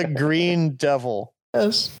 The Green Devil.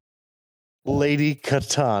 Yes. Lady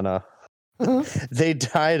Katana. They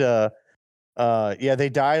died they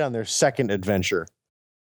died on their second adventure.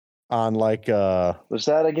 On like was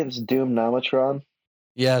that against Doom Nomatron?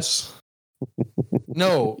 Yes.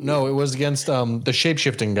 No, it was against the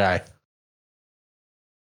shapeshifting guy.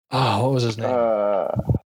 Oh, what was his name?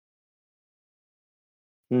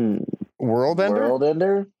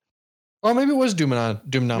 Worldender? Oh, maybe it was Doom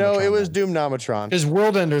Nomatron. No, it was Doom Nomatron. His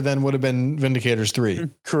Worldender then would have been Vindicators 3.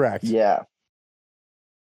 Correct. Yeah.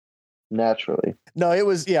 Naturally. No, it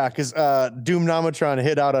was, because Doom Nomatron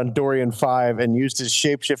hit out on Dorian 5 and used his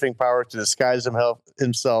shape-shifting power to disguise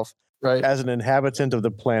himself right as an inhabitant of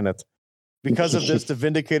the planet. Because of this, the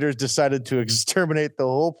Vindicators decided to exterminate the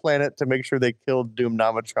whole planet to make sure they killed Doom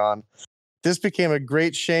Nomatron. This became a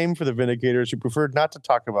great shame for the Vindicators, who preferred not to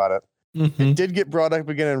talk about it. Mm-hmm. It did get brought up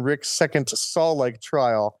again in Rick's second Saul-like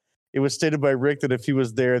trial. It was stated by Rick that if he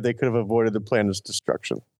was there, they could have avoided the planet's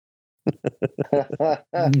destruction.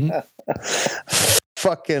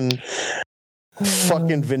 Fucking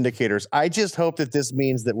Vindicators. I just hope that this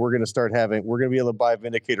means that we're going to be able to buy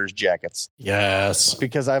Vindicators jackets. Yes.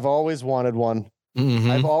 Because I've always wanted one. Mm-hmm.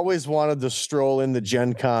 I've always wanted to stroll in the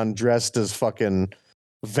Gen Con dressed as fucking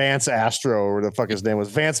Vance Astro, or the fuck his name was.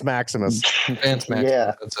 Vance Maximus. Vance Maximus.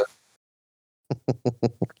 Yeah. That's it.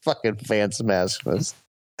 Fucking Vance Maximus.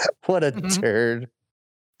 What a turd.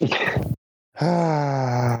 No,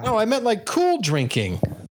 I meant like cool drinking.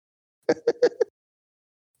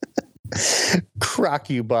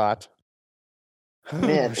 Crocubot.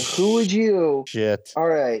 Man, who would you? Shit. All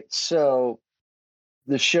right, so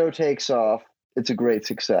the show takes off. It's a great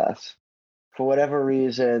success. For whatever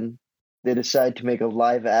reason, they decide to make a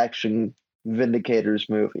live-action Vindicators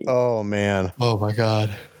movie. Oh, man. Oh, my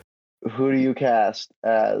God. Who do you cast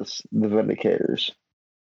as the Vindicators?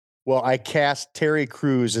 Well, I cast Terry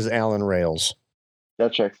Crews as Alan Rails.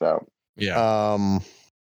 That checks out. Yeah.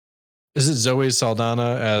 Is it Zoe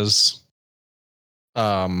Saldana as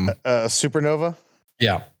Supernova?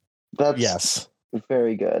 Yeah. Yes.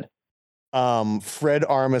 Very good. Fred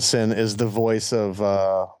Armisen is the voice of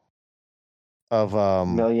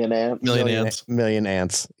Million Ants. Million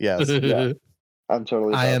Ants. Yes. Yeah. I'm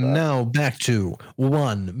totally. I am now back to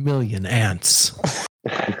 1 million ants.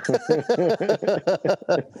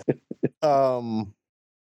 Oh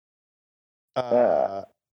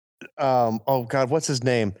God, what's his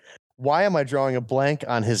name? Why am I drawing a blank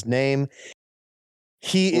on his name?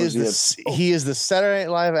 He is the Saturday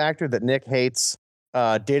Night Live actor that Nick hates.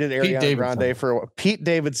 Dated Ariana Grande for Pete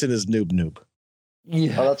Davidson is Noob.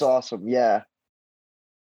 Yeah. Oh, that's awesome. Yeah.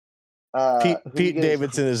 Pete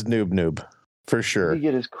Davidson is Noob for sure. Who you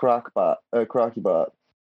get his Crocubot? Crocubot.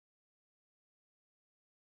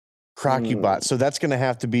 So that's going to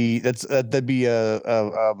have to be that'd be a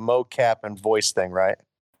mocap and voice thing, right?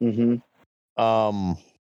 Mm-hmm.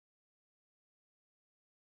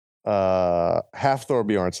 Hafthor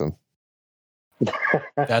Bjornsson.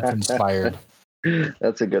 That's inspired.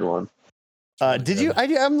 That's a good one. Did you?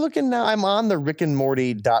 I'm looking now. I'm on the Rick and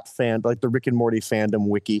Morty the Rick and Morty fandom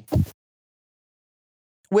wiki.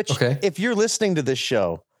 Which, if you're listening to this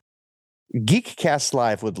show, Geekcast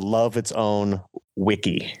Live would love its own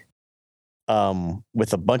wiki,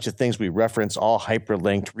 with a bunch of things we reference, all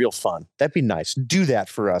hyperlinked, real fun. That'd be nice. Do that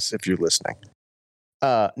for us if you're listening.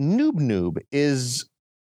 Noob is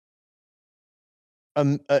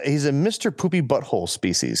he's a Mr. Poopy Butthole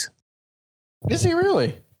species. Is he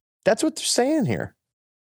really? That's what they're saying here.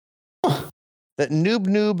 Huh. That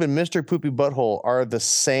Noob and Mr. Poopy Butthole are the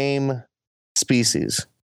same species.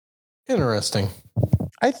 Interesting.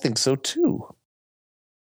 I think so too.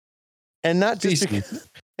 And not just Species.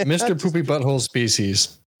 Mr. Poopy Butthole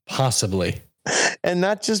Species. Possibly. And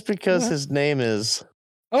not just because his name is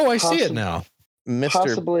I see it now. Mr.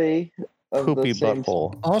 Possibly Poopy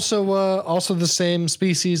Butthole. Also the same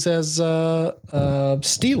species as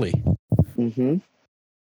Steely. Mm-hmm.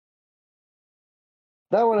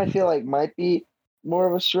 That one I feel like might be more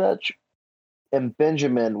of a stretch. And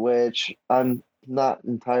Benjamin, which I'm not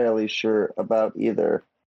entirely sure about either.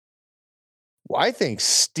 Well, I think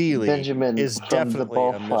Steely Benjamin is from definitely the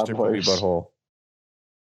Ball a Mr. Poopy Fondlers. Butthole.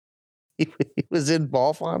 He was in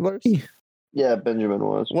Ball Fondlers? Yeah, Benjamin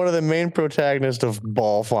was. One of the main protagonists of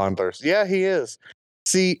Ball Fondlers. Yeah, he is.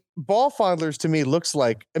 See, Ball Fondlers to me looks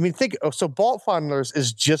like, so Ball Fondlers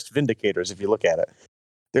is just Vindicators if you look at it.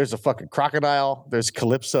 There's a fucking crocodile, there's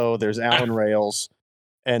Calypso, there's Alan Rails,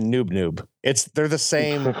 and Noob. They're the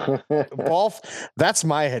same. That's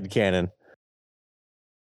my headcanon.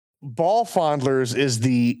 Ball Fondlers is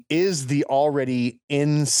the already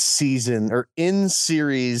in season or in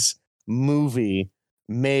series movie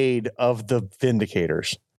made of the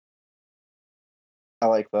Vindicators. I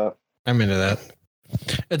like that. I'm into that.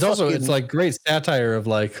 It's also it's like great satire of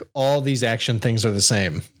like all these action things are the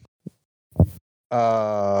same.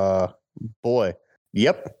 Boy.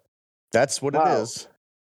 Yep. That's what it is.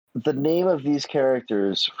 The name of these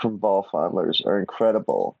characters from Ball Fondlers are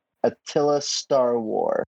incredible. Attila Star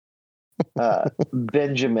War.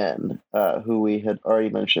 Benjamin, who we had already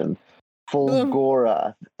mentioned.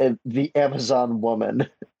 Fulgora, the Amazon woman,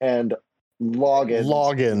 and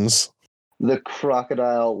Loggins, the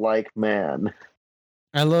crocodile-like man.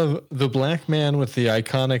 I love the black man with the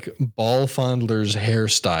iconic Ball Fondlers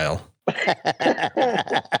hairstyle.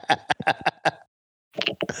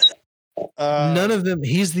 None of them.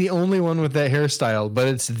 He's the only one with that hairstyle, but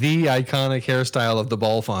it's the iconic hairstyle of the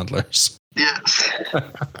Ball Fondlers. Yes.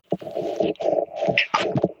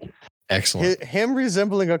 Excellent. Him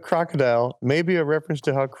resembling a crocodile may be a reference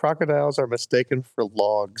to how crocodiles are mistaken for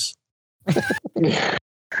logs.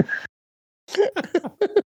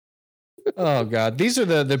 Oh God, these are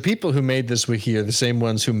the people who made this wiki are the same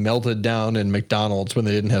ones who melted down in McDonald's when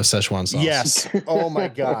they didn't have Szechuan sauce. Yes. Oh my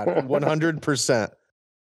God. 100%.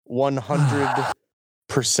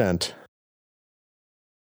 100%.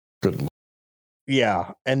 Good.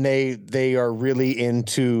 Yeah, and they are really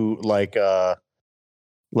into like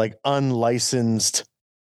unlicensed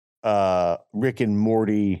Rick and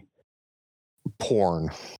Morty porn.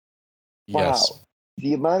 Yes. Wow.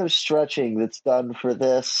 The amount of stretching that's done for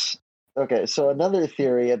this. Okay, so another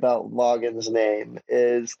theory about Loggins' name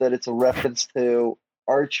is that it's a reference to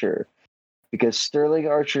Archer, because Sterling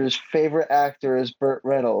Archer's favorite actor is Burt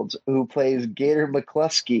Reynolds, who plays Gator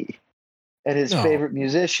McCluskey, and his favorite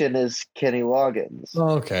musician is Kenny Loggins.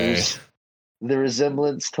 Okay. The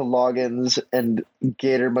resemblance to Loggins and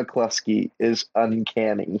Gator McCluskey is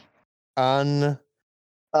uncanny. Uncanny.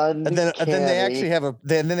 And then they actually have a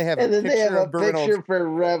picture of Burt Reynolds for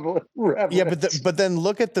Reverence. Yeah, but then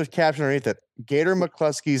look at the caption underneath it. Gator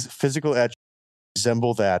McCluskey's physical attributes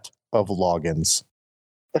resemble that of Loggins.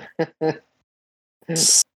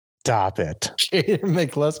 Stop it. Gator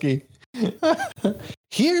McCluskey.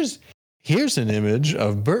 Here's an image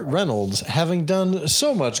of Burt Reynolds having done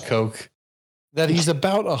so much coke that he's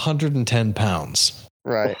about 110 pounds.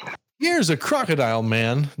 Right. Here's a crocodile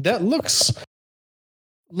man that looks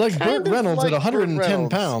like Burt Reynolds like at 110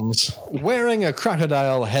 pounds wearing a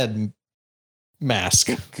crocodile head mask.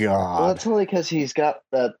 God. Well, that's only because he's got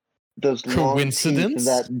those long teeth and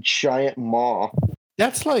that giant maw.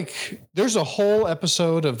 That's like, there's a whole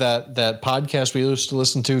episode of that podcast we used to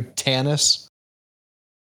listen to, Tanis.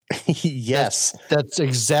 Yes. That's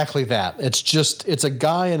exactly that. It's a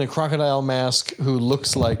guy in a crocodile mask who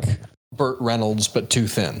looks like Burt Reynolds, but too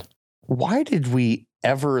thin. Why did we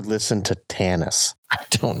ever listen to Tanis? I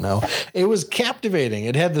don't know. It was captivating.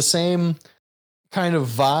 It had the same kind of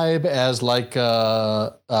vibe as like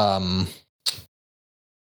that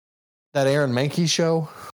Aaron Mankey show,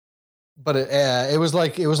 but it was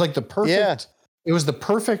like the perfect. Yeah. It was the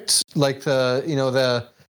perfect, like the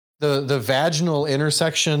vaginal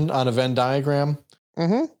intersection on a Venn diagram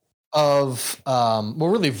of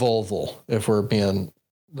really vulval, if we're being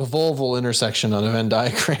the vulval intersection on a Venn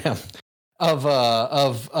diagram. Of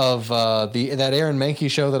that Aaron Mankey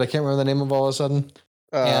show that I can't remember the name of all of a sudden.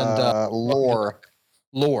 Lore.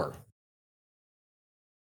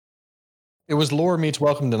 It was Lore meets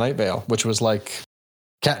Welcome to Night Vale, which was like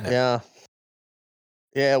catnip. Yeah,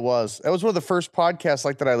 it was. That was one of the first podcasts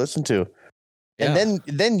like that I listened to. Yeah. And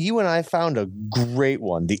then you and I found a great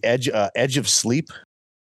one, the Edge of Sleep.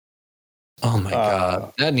 Oh my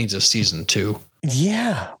God, that needs a season 2.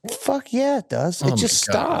 Yeah, fuck yeah, it does. It just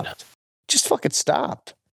stopped. just fucking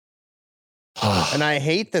stopped. And I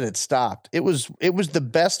hate that it stopped. It was the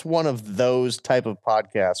best one of those type of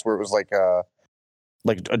podcasts where it was like a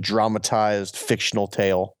dramatized fictional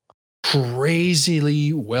tale.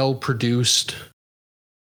 Crazily well produced.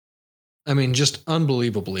 I mean, just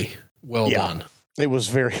unbelievably well done. It was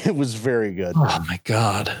very good. Oh my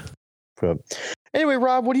God. But anyway,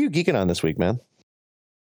 Rob, what are you geeking on this week, man?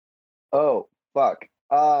 Oh, fuck.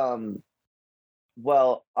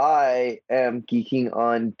 Well, I am geeking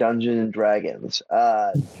on Dungeons and Dragons.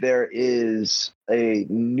 There is a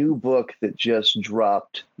new book that just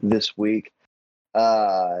dropped this week,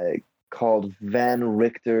 called Van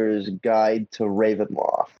Richter's Guide to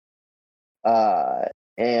Ravenloft.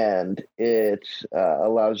 And it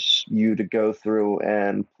allows you to go through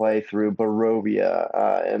and play through Barovia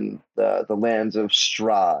and the lands of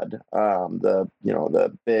Strahd,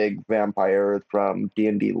 the big vampire from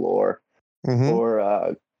D&D lore,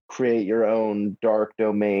 or create your own dark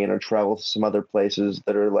domain, or travel to some other places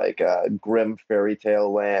that are like grim fairy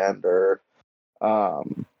tale land, or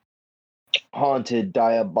haunted,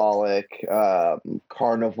 diabolic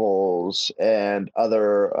carnivals and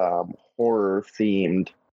other horror themed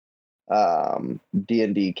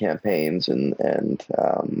D&D campaigns and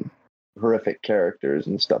horrific characters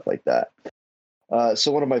and stuff like that.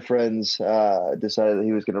 So one of my friends decided that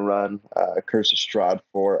he was going to run Curse of Strahd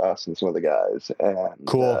for us and some of the guys. And,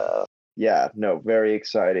 cool. Very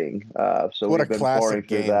exciting. So what we've been pouring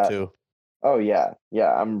through that too. Oh yeah,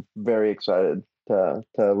 I'm very excited to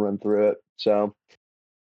run through it. So,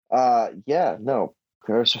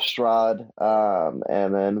 Curse of Strahd,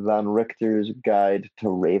 and then Van Richter's Guide to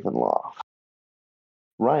Ravenloft.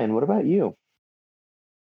 Ryan, what about you?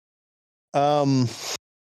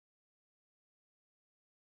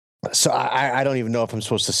 So I don't even know if I'm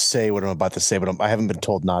supposed to say what I'm about to say, but I haven't been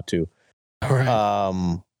told not to. All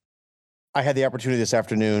right. I had the opportunity this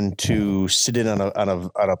afternoon to sit in on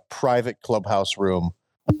a private clubhouse room.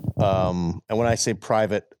 And when I say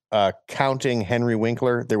private, counting Henry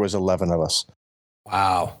Winkler, there was 11 of us.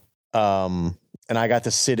 Wow. And I got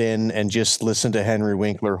to sit in and just listen to Henry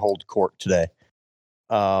Winkler hold court today.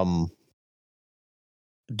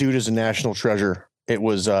 Dude is a national treasure. It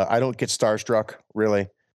was, I don't get starstruck, really.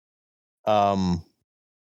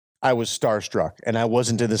 I was starstruck, and I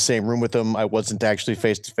wasn't in the same room with him. I wasn't actually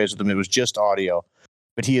face to face with him. It was just audio,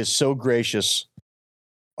 but he is so gracious,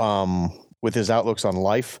 with his outlooks on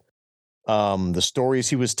life. The stories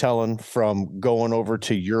he was telling from going over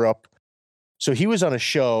to Europe. So he was on a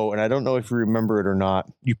show, and I don't know if you remember it or not.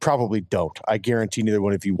 You probably don't. I guarantee neither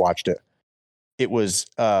one of you watched it. It was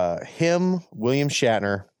him, William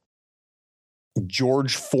Shatner,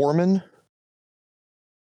 George Foreman,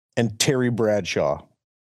 and Terry Bradshaw.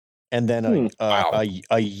 And then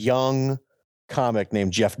a young comic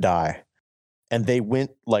named Jeff Dye. And they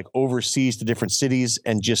went like overseas to different cities,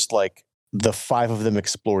 and just like the five of them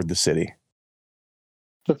explored the city.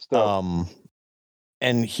 That's dope.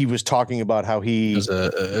 And he was talking about how he was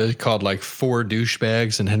called like Four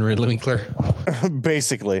Douchebags and Henry Winkler.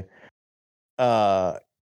 Basically. He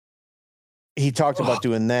talked about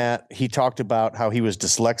doing that. He talked about how he was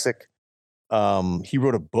dyslexic. He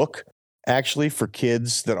wrote a book actually for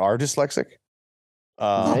kids that are dyslexic.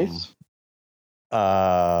 Nice.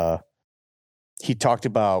 He talked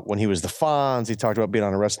about when he was the Fonz. He talked about being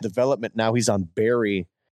on Arrested Development. Now he's on Barry.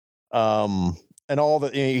 And all the,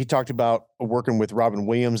 he talked about working with Robin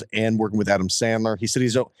Williams and working with Adam Sandler. He said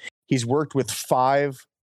he's worked with 5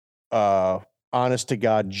 honest to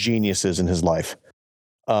God geniuses in his life.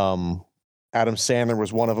 Adam Sandler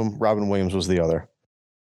was one of them. Robin Williams was the other.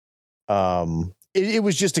 It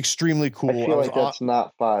was just extremely cool. I feel like that's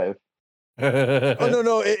not 5. Oh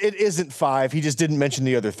no, it isn't 5. He just didn't mention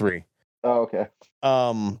the other 3. Oh, okay.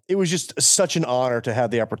 It was just such an honor to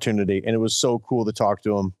have the opportunity, and it was so cool to talk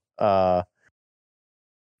to him.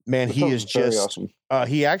 Man, he is just awesome.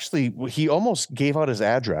 He almost gave out his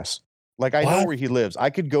address. Like, I know where he lives. I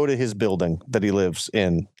could go to his building that he lives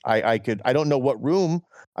in. I don't know what room,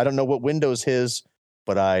 I don't know what window's his,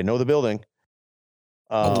 but I know the building.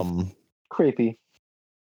 Creepy.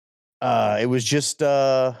 It was just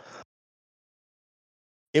it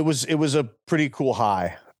was a pretty cool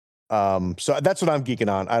high. So that's what I'm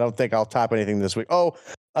geeking on. I don't think I'll top anything this week.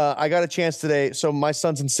 I got a chance today. So my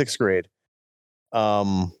son's in 6th grade.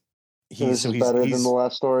 He's better than the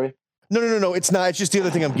last story. No. It's not. It's just the other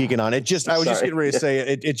thing I'm geeking on. I was just getting ready to say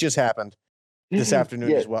it just happened this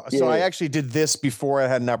afternoon as well. So I actually did this before I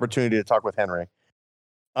had an opportunity to talk with Henry.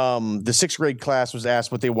 The 6th grade class was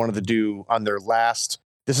asked what they wanted to do on their last.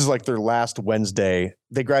 This is like their last Wednesday.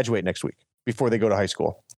 They graduate next week before they go to high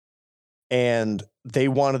school. and they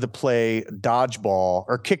wanted to play dodgeball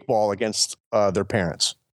or kickball against their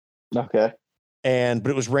parents. Okay. But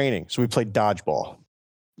it was raining, so we played dodgeball.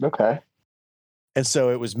 Okay. And so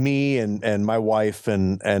it was me and my wife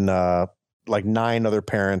and like 9 other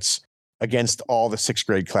parents against all the 6th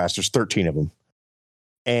grade class. There's 13 of them.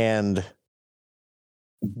 And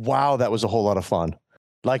wow, that was a whole lot of fun.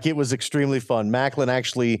 Like, it was extremely fun. Macklin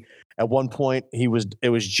actually, at one point, it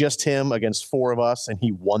was just him against 4 of us, and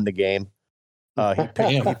he won the game.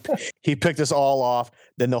 He picked us all off.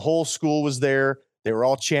 Then the whole school was there. They were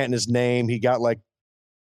all chanting his name. He got like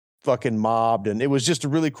fucking mobbed, and it was just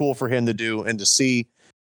really cool for him to do and to see.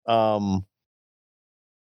 So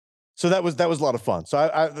that was a lot of fun. So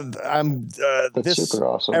I'm That's super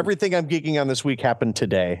awesome. Everything I'm geeking on this week happened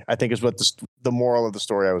today, I think, is what the moral of the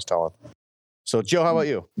story I was telling. So, Joe, how about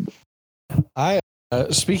you?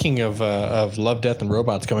 Speaking of Love, Death, and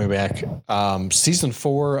Robots coming back, season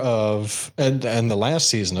 4 and the last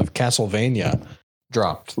season of Castlevania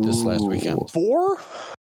dropped this last weekend. 4?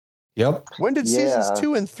 Yep. When did seasons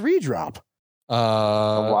 2 and 3 drop?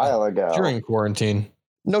 A while ago. During quarantine.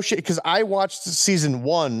 No shit, because I watched season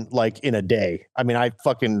 1 like in a day. I mean, I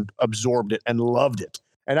fucking absorbed it and loved it.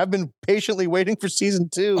 And I've been patiently waiting for season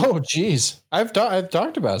 2. Oh, geez. I've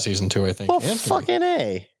talked about season 2, I think. Well, fucking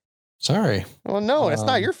A. Sorry. Well, no, it's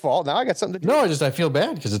not your fault. Now I got something to do. No, I feel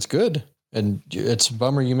bad because it's good. And it's a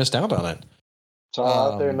bummer you missed out on it. It's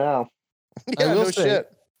all out there now. Yeah, no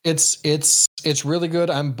shit. It's really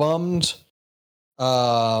good. I'm bummed.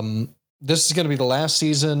 This is going to be the last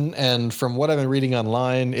season, and from what I've been reading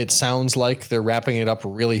online, it sounds like they're wrapping it up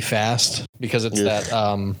really fast because it's that.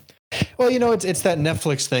 Well, it's that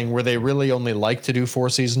Netflix thing where they really only like to do 4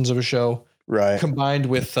 seasons of a show, right? Combined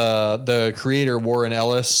with the creator Warren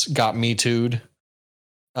Ellis got Me Too'd,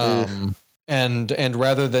 and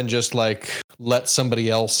rather than just like let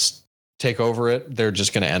somebody else take over it, they're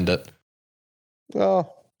just going to end it.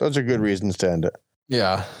 Well, those are good reasons to end it.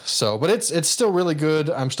 Yeah. So, but it's still really good.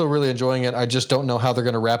 I'm still really enjoying it. I just don't know how they're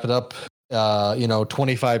going to wrap it up.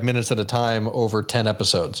 25 minutes at a time over 10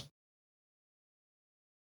 episodes.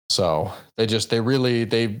 So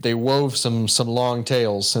they wove some long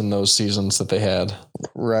tails in those seasons that they had.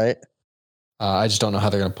 Right. I just don't know how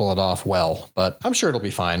they're going to pull it off well, but I'm sure it'll be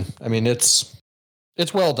fine. I mean, it's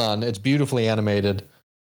well done. It's beautifully animated.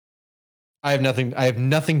 I have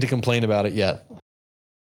nothing to complain about it yet.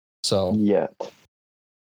 So yeah,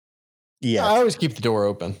 I always keep the door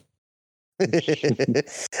open. I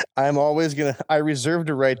reserve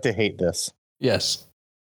the right to hate this. Yes.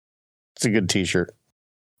 It's a good t-shirt.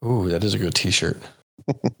 Ooh, that is a good t-shirt.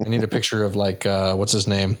 I need a picture of like, what's his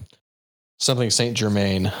name? Something Saint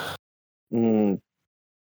Germain. From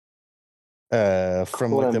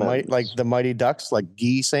like the Mighty Ducks, like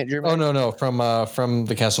Guy Saint Germain. Oh no, from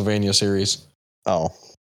the Castlevania series. Oh.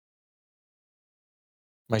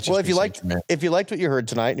 Well, if you liked what you heard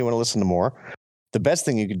tonight and you want to listen to more, the best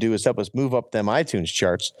thing you could do is help us move up them iTunes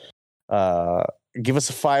charts. Give us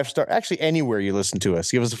a 5-star. Actually, anywhere you listen to us,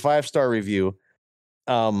 give us a 5-star review.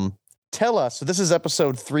 Tell us. So this is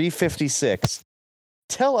episode 356.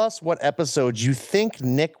 Tell us what episode you think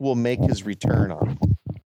Nick will make his return on.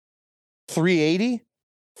 380,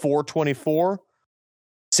 424,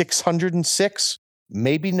 606,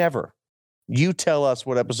 maybe never. You tell us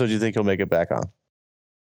what episode you think he'll make it back on.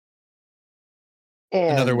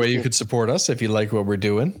 And another way you could support us if you like what we're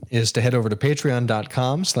doing is to head over to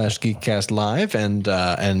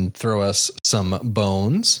patreon.com/geekcastlive and throw us some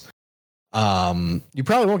bones. You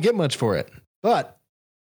probably won't get much for it, but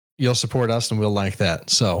you'll support us and we'll like that.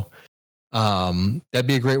 So that'd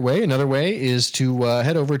be a great way. Another way is to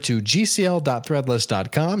head over to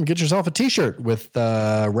gcl.threadless.com and get yourself a t-shirt with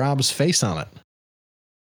Rob's face on it.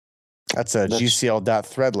 That's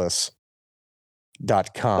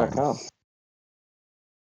gcl.threadless.com.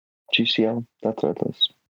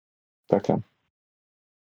 GCL.threadless.com.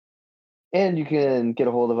 And you can get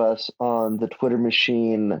a hold of us on the Twitter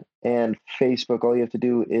machine and Facebook. All you have to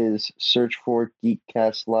do is search for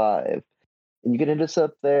Geekcast Live. And you can hit us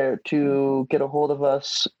up there to get a hold of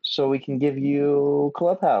us so we can give you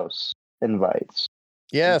Clubhouse invites.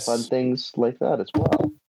 Yes. Fun things like that as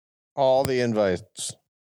well. All the invites.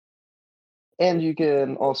 And you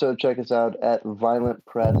can also check us out at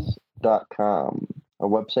violentpress.com, a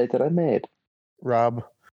website that I made. Rob,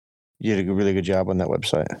 you did a really good job on that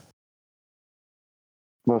website.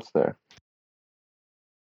 What's there?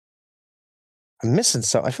 I'm missing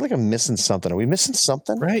something. I feel like I'm missing something. Are we missing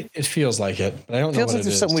something? Right? It feels like it, but I don't know what like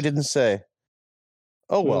there's something we didn't say.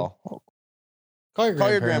 Oh, well. Call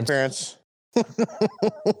your grandparents.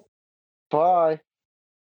 Bye.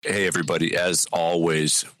 Hey, everybody. As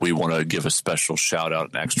always, we want to give a special shout out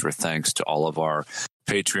and extra thanks to all of our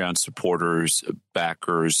Patreon supporters,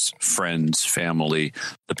 backers, friends, family,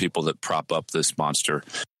 the people that prop up this monster.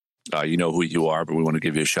 You know who you are, but we want to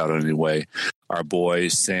give you a shout out anyway. Our boy,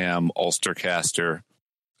 Sam Ulstercaster,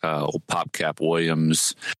 PopCap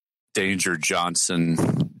Williams, Danger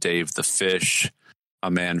Johnson, Dave the Fish, my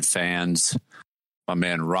man Fans, my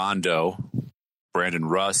man Rondo, Brandon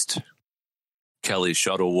Rust, Kelly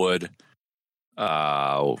Shuttlewood,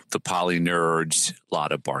 the Poly Nerds,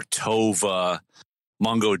 Lotta Bartova,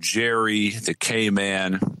 Mungo Jerry, the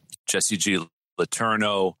K-Man, Jesse G.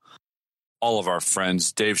 Laterno, all of our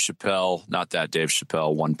friends, Dave Chappelle, not that Dave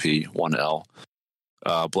Chappelle, 1P,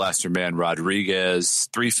 1L, Blaster Man Rodriguez,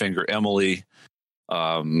 Three Finger Emily.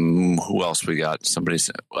 Who else we got? Somebody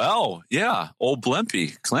said, oh, yeah, old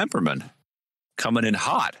Blimpy, Clamperman, coming in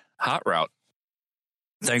hot route.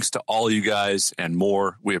 Thanks to all you guys and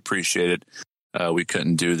more. We appreciate it. We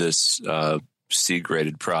couldn't do this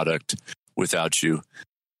C-graded product without you.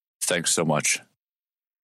 Thanks so much.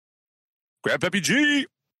 Grab Peppy G.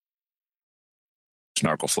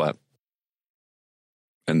 Snarkle Flap.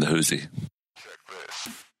 And the Hoosie.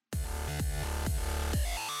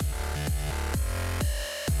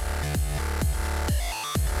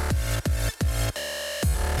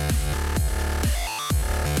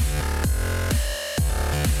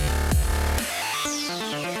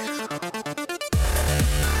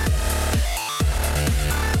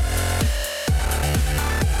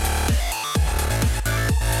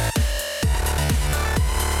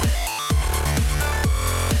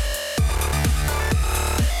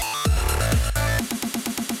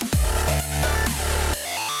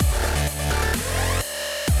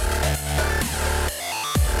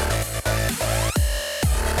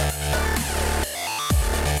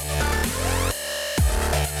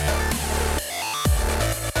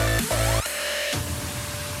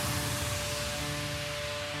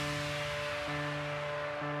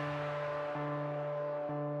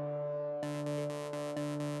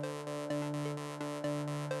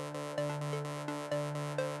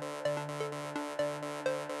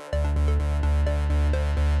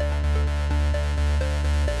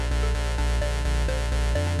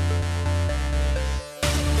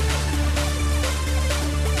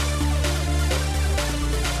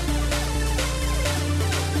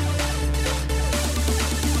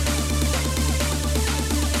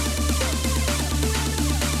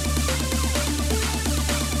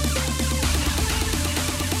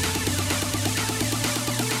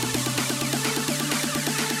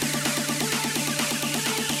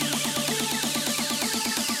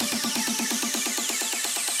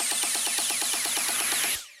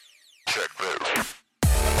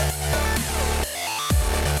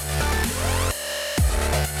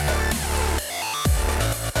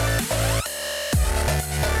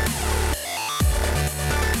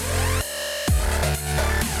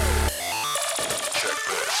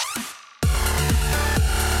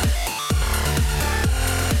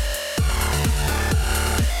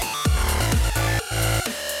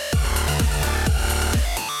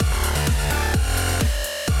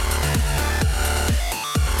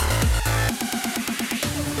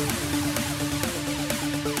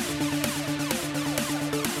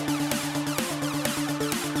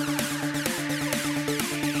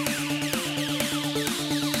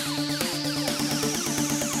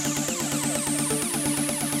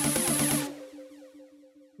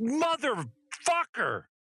 Motherfucker!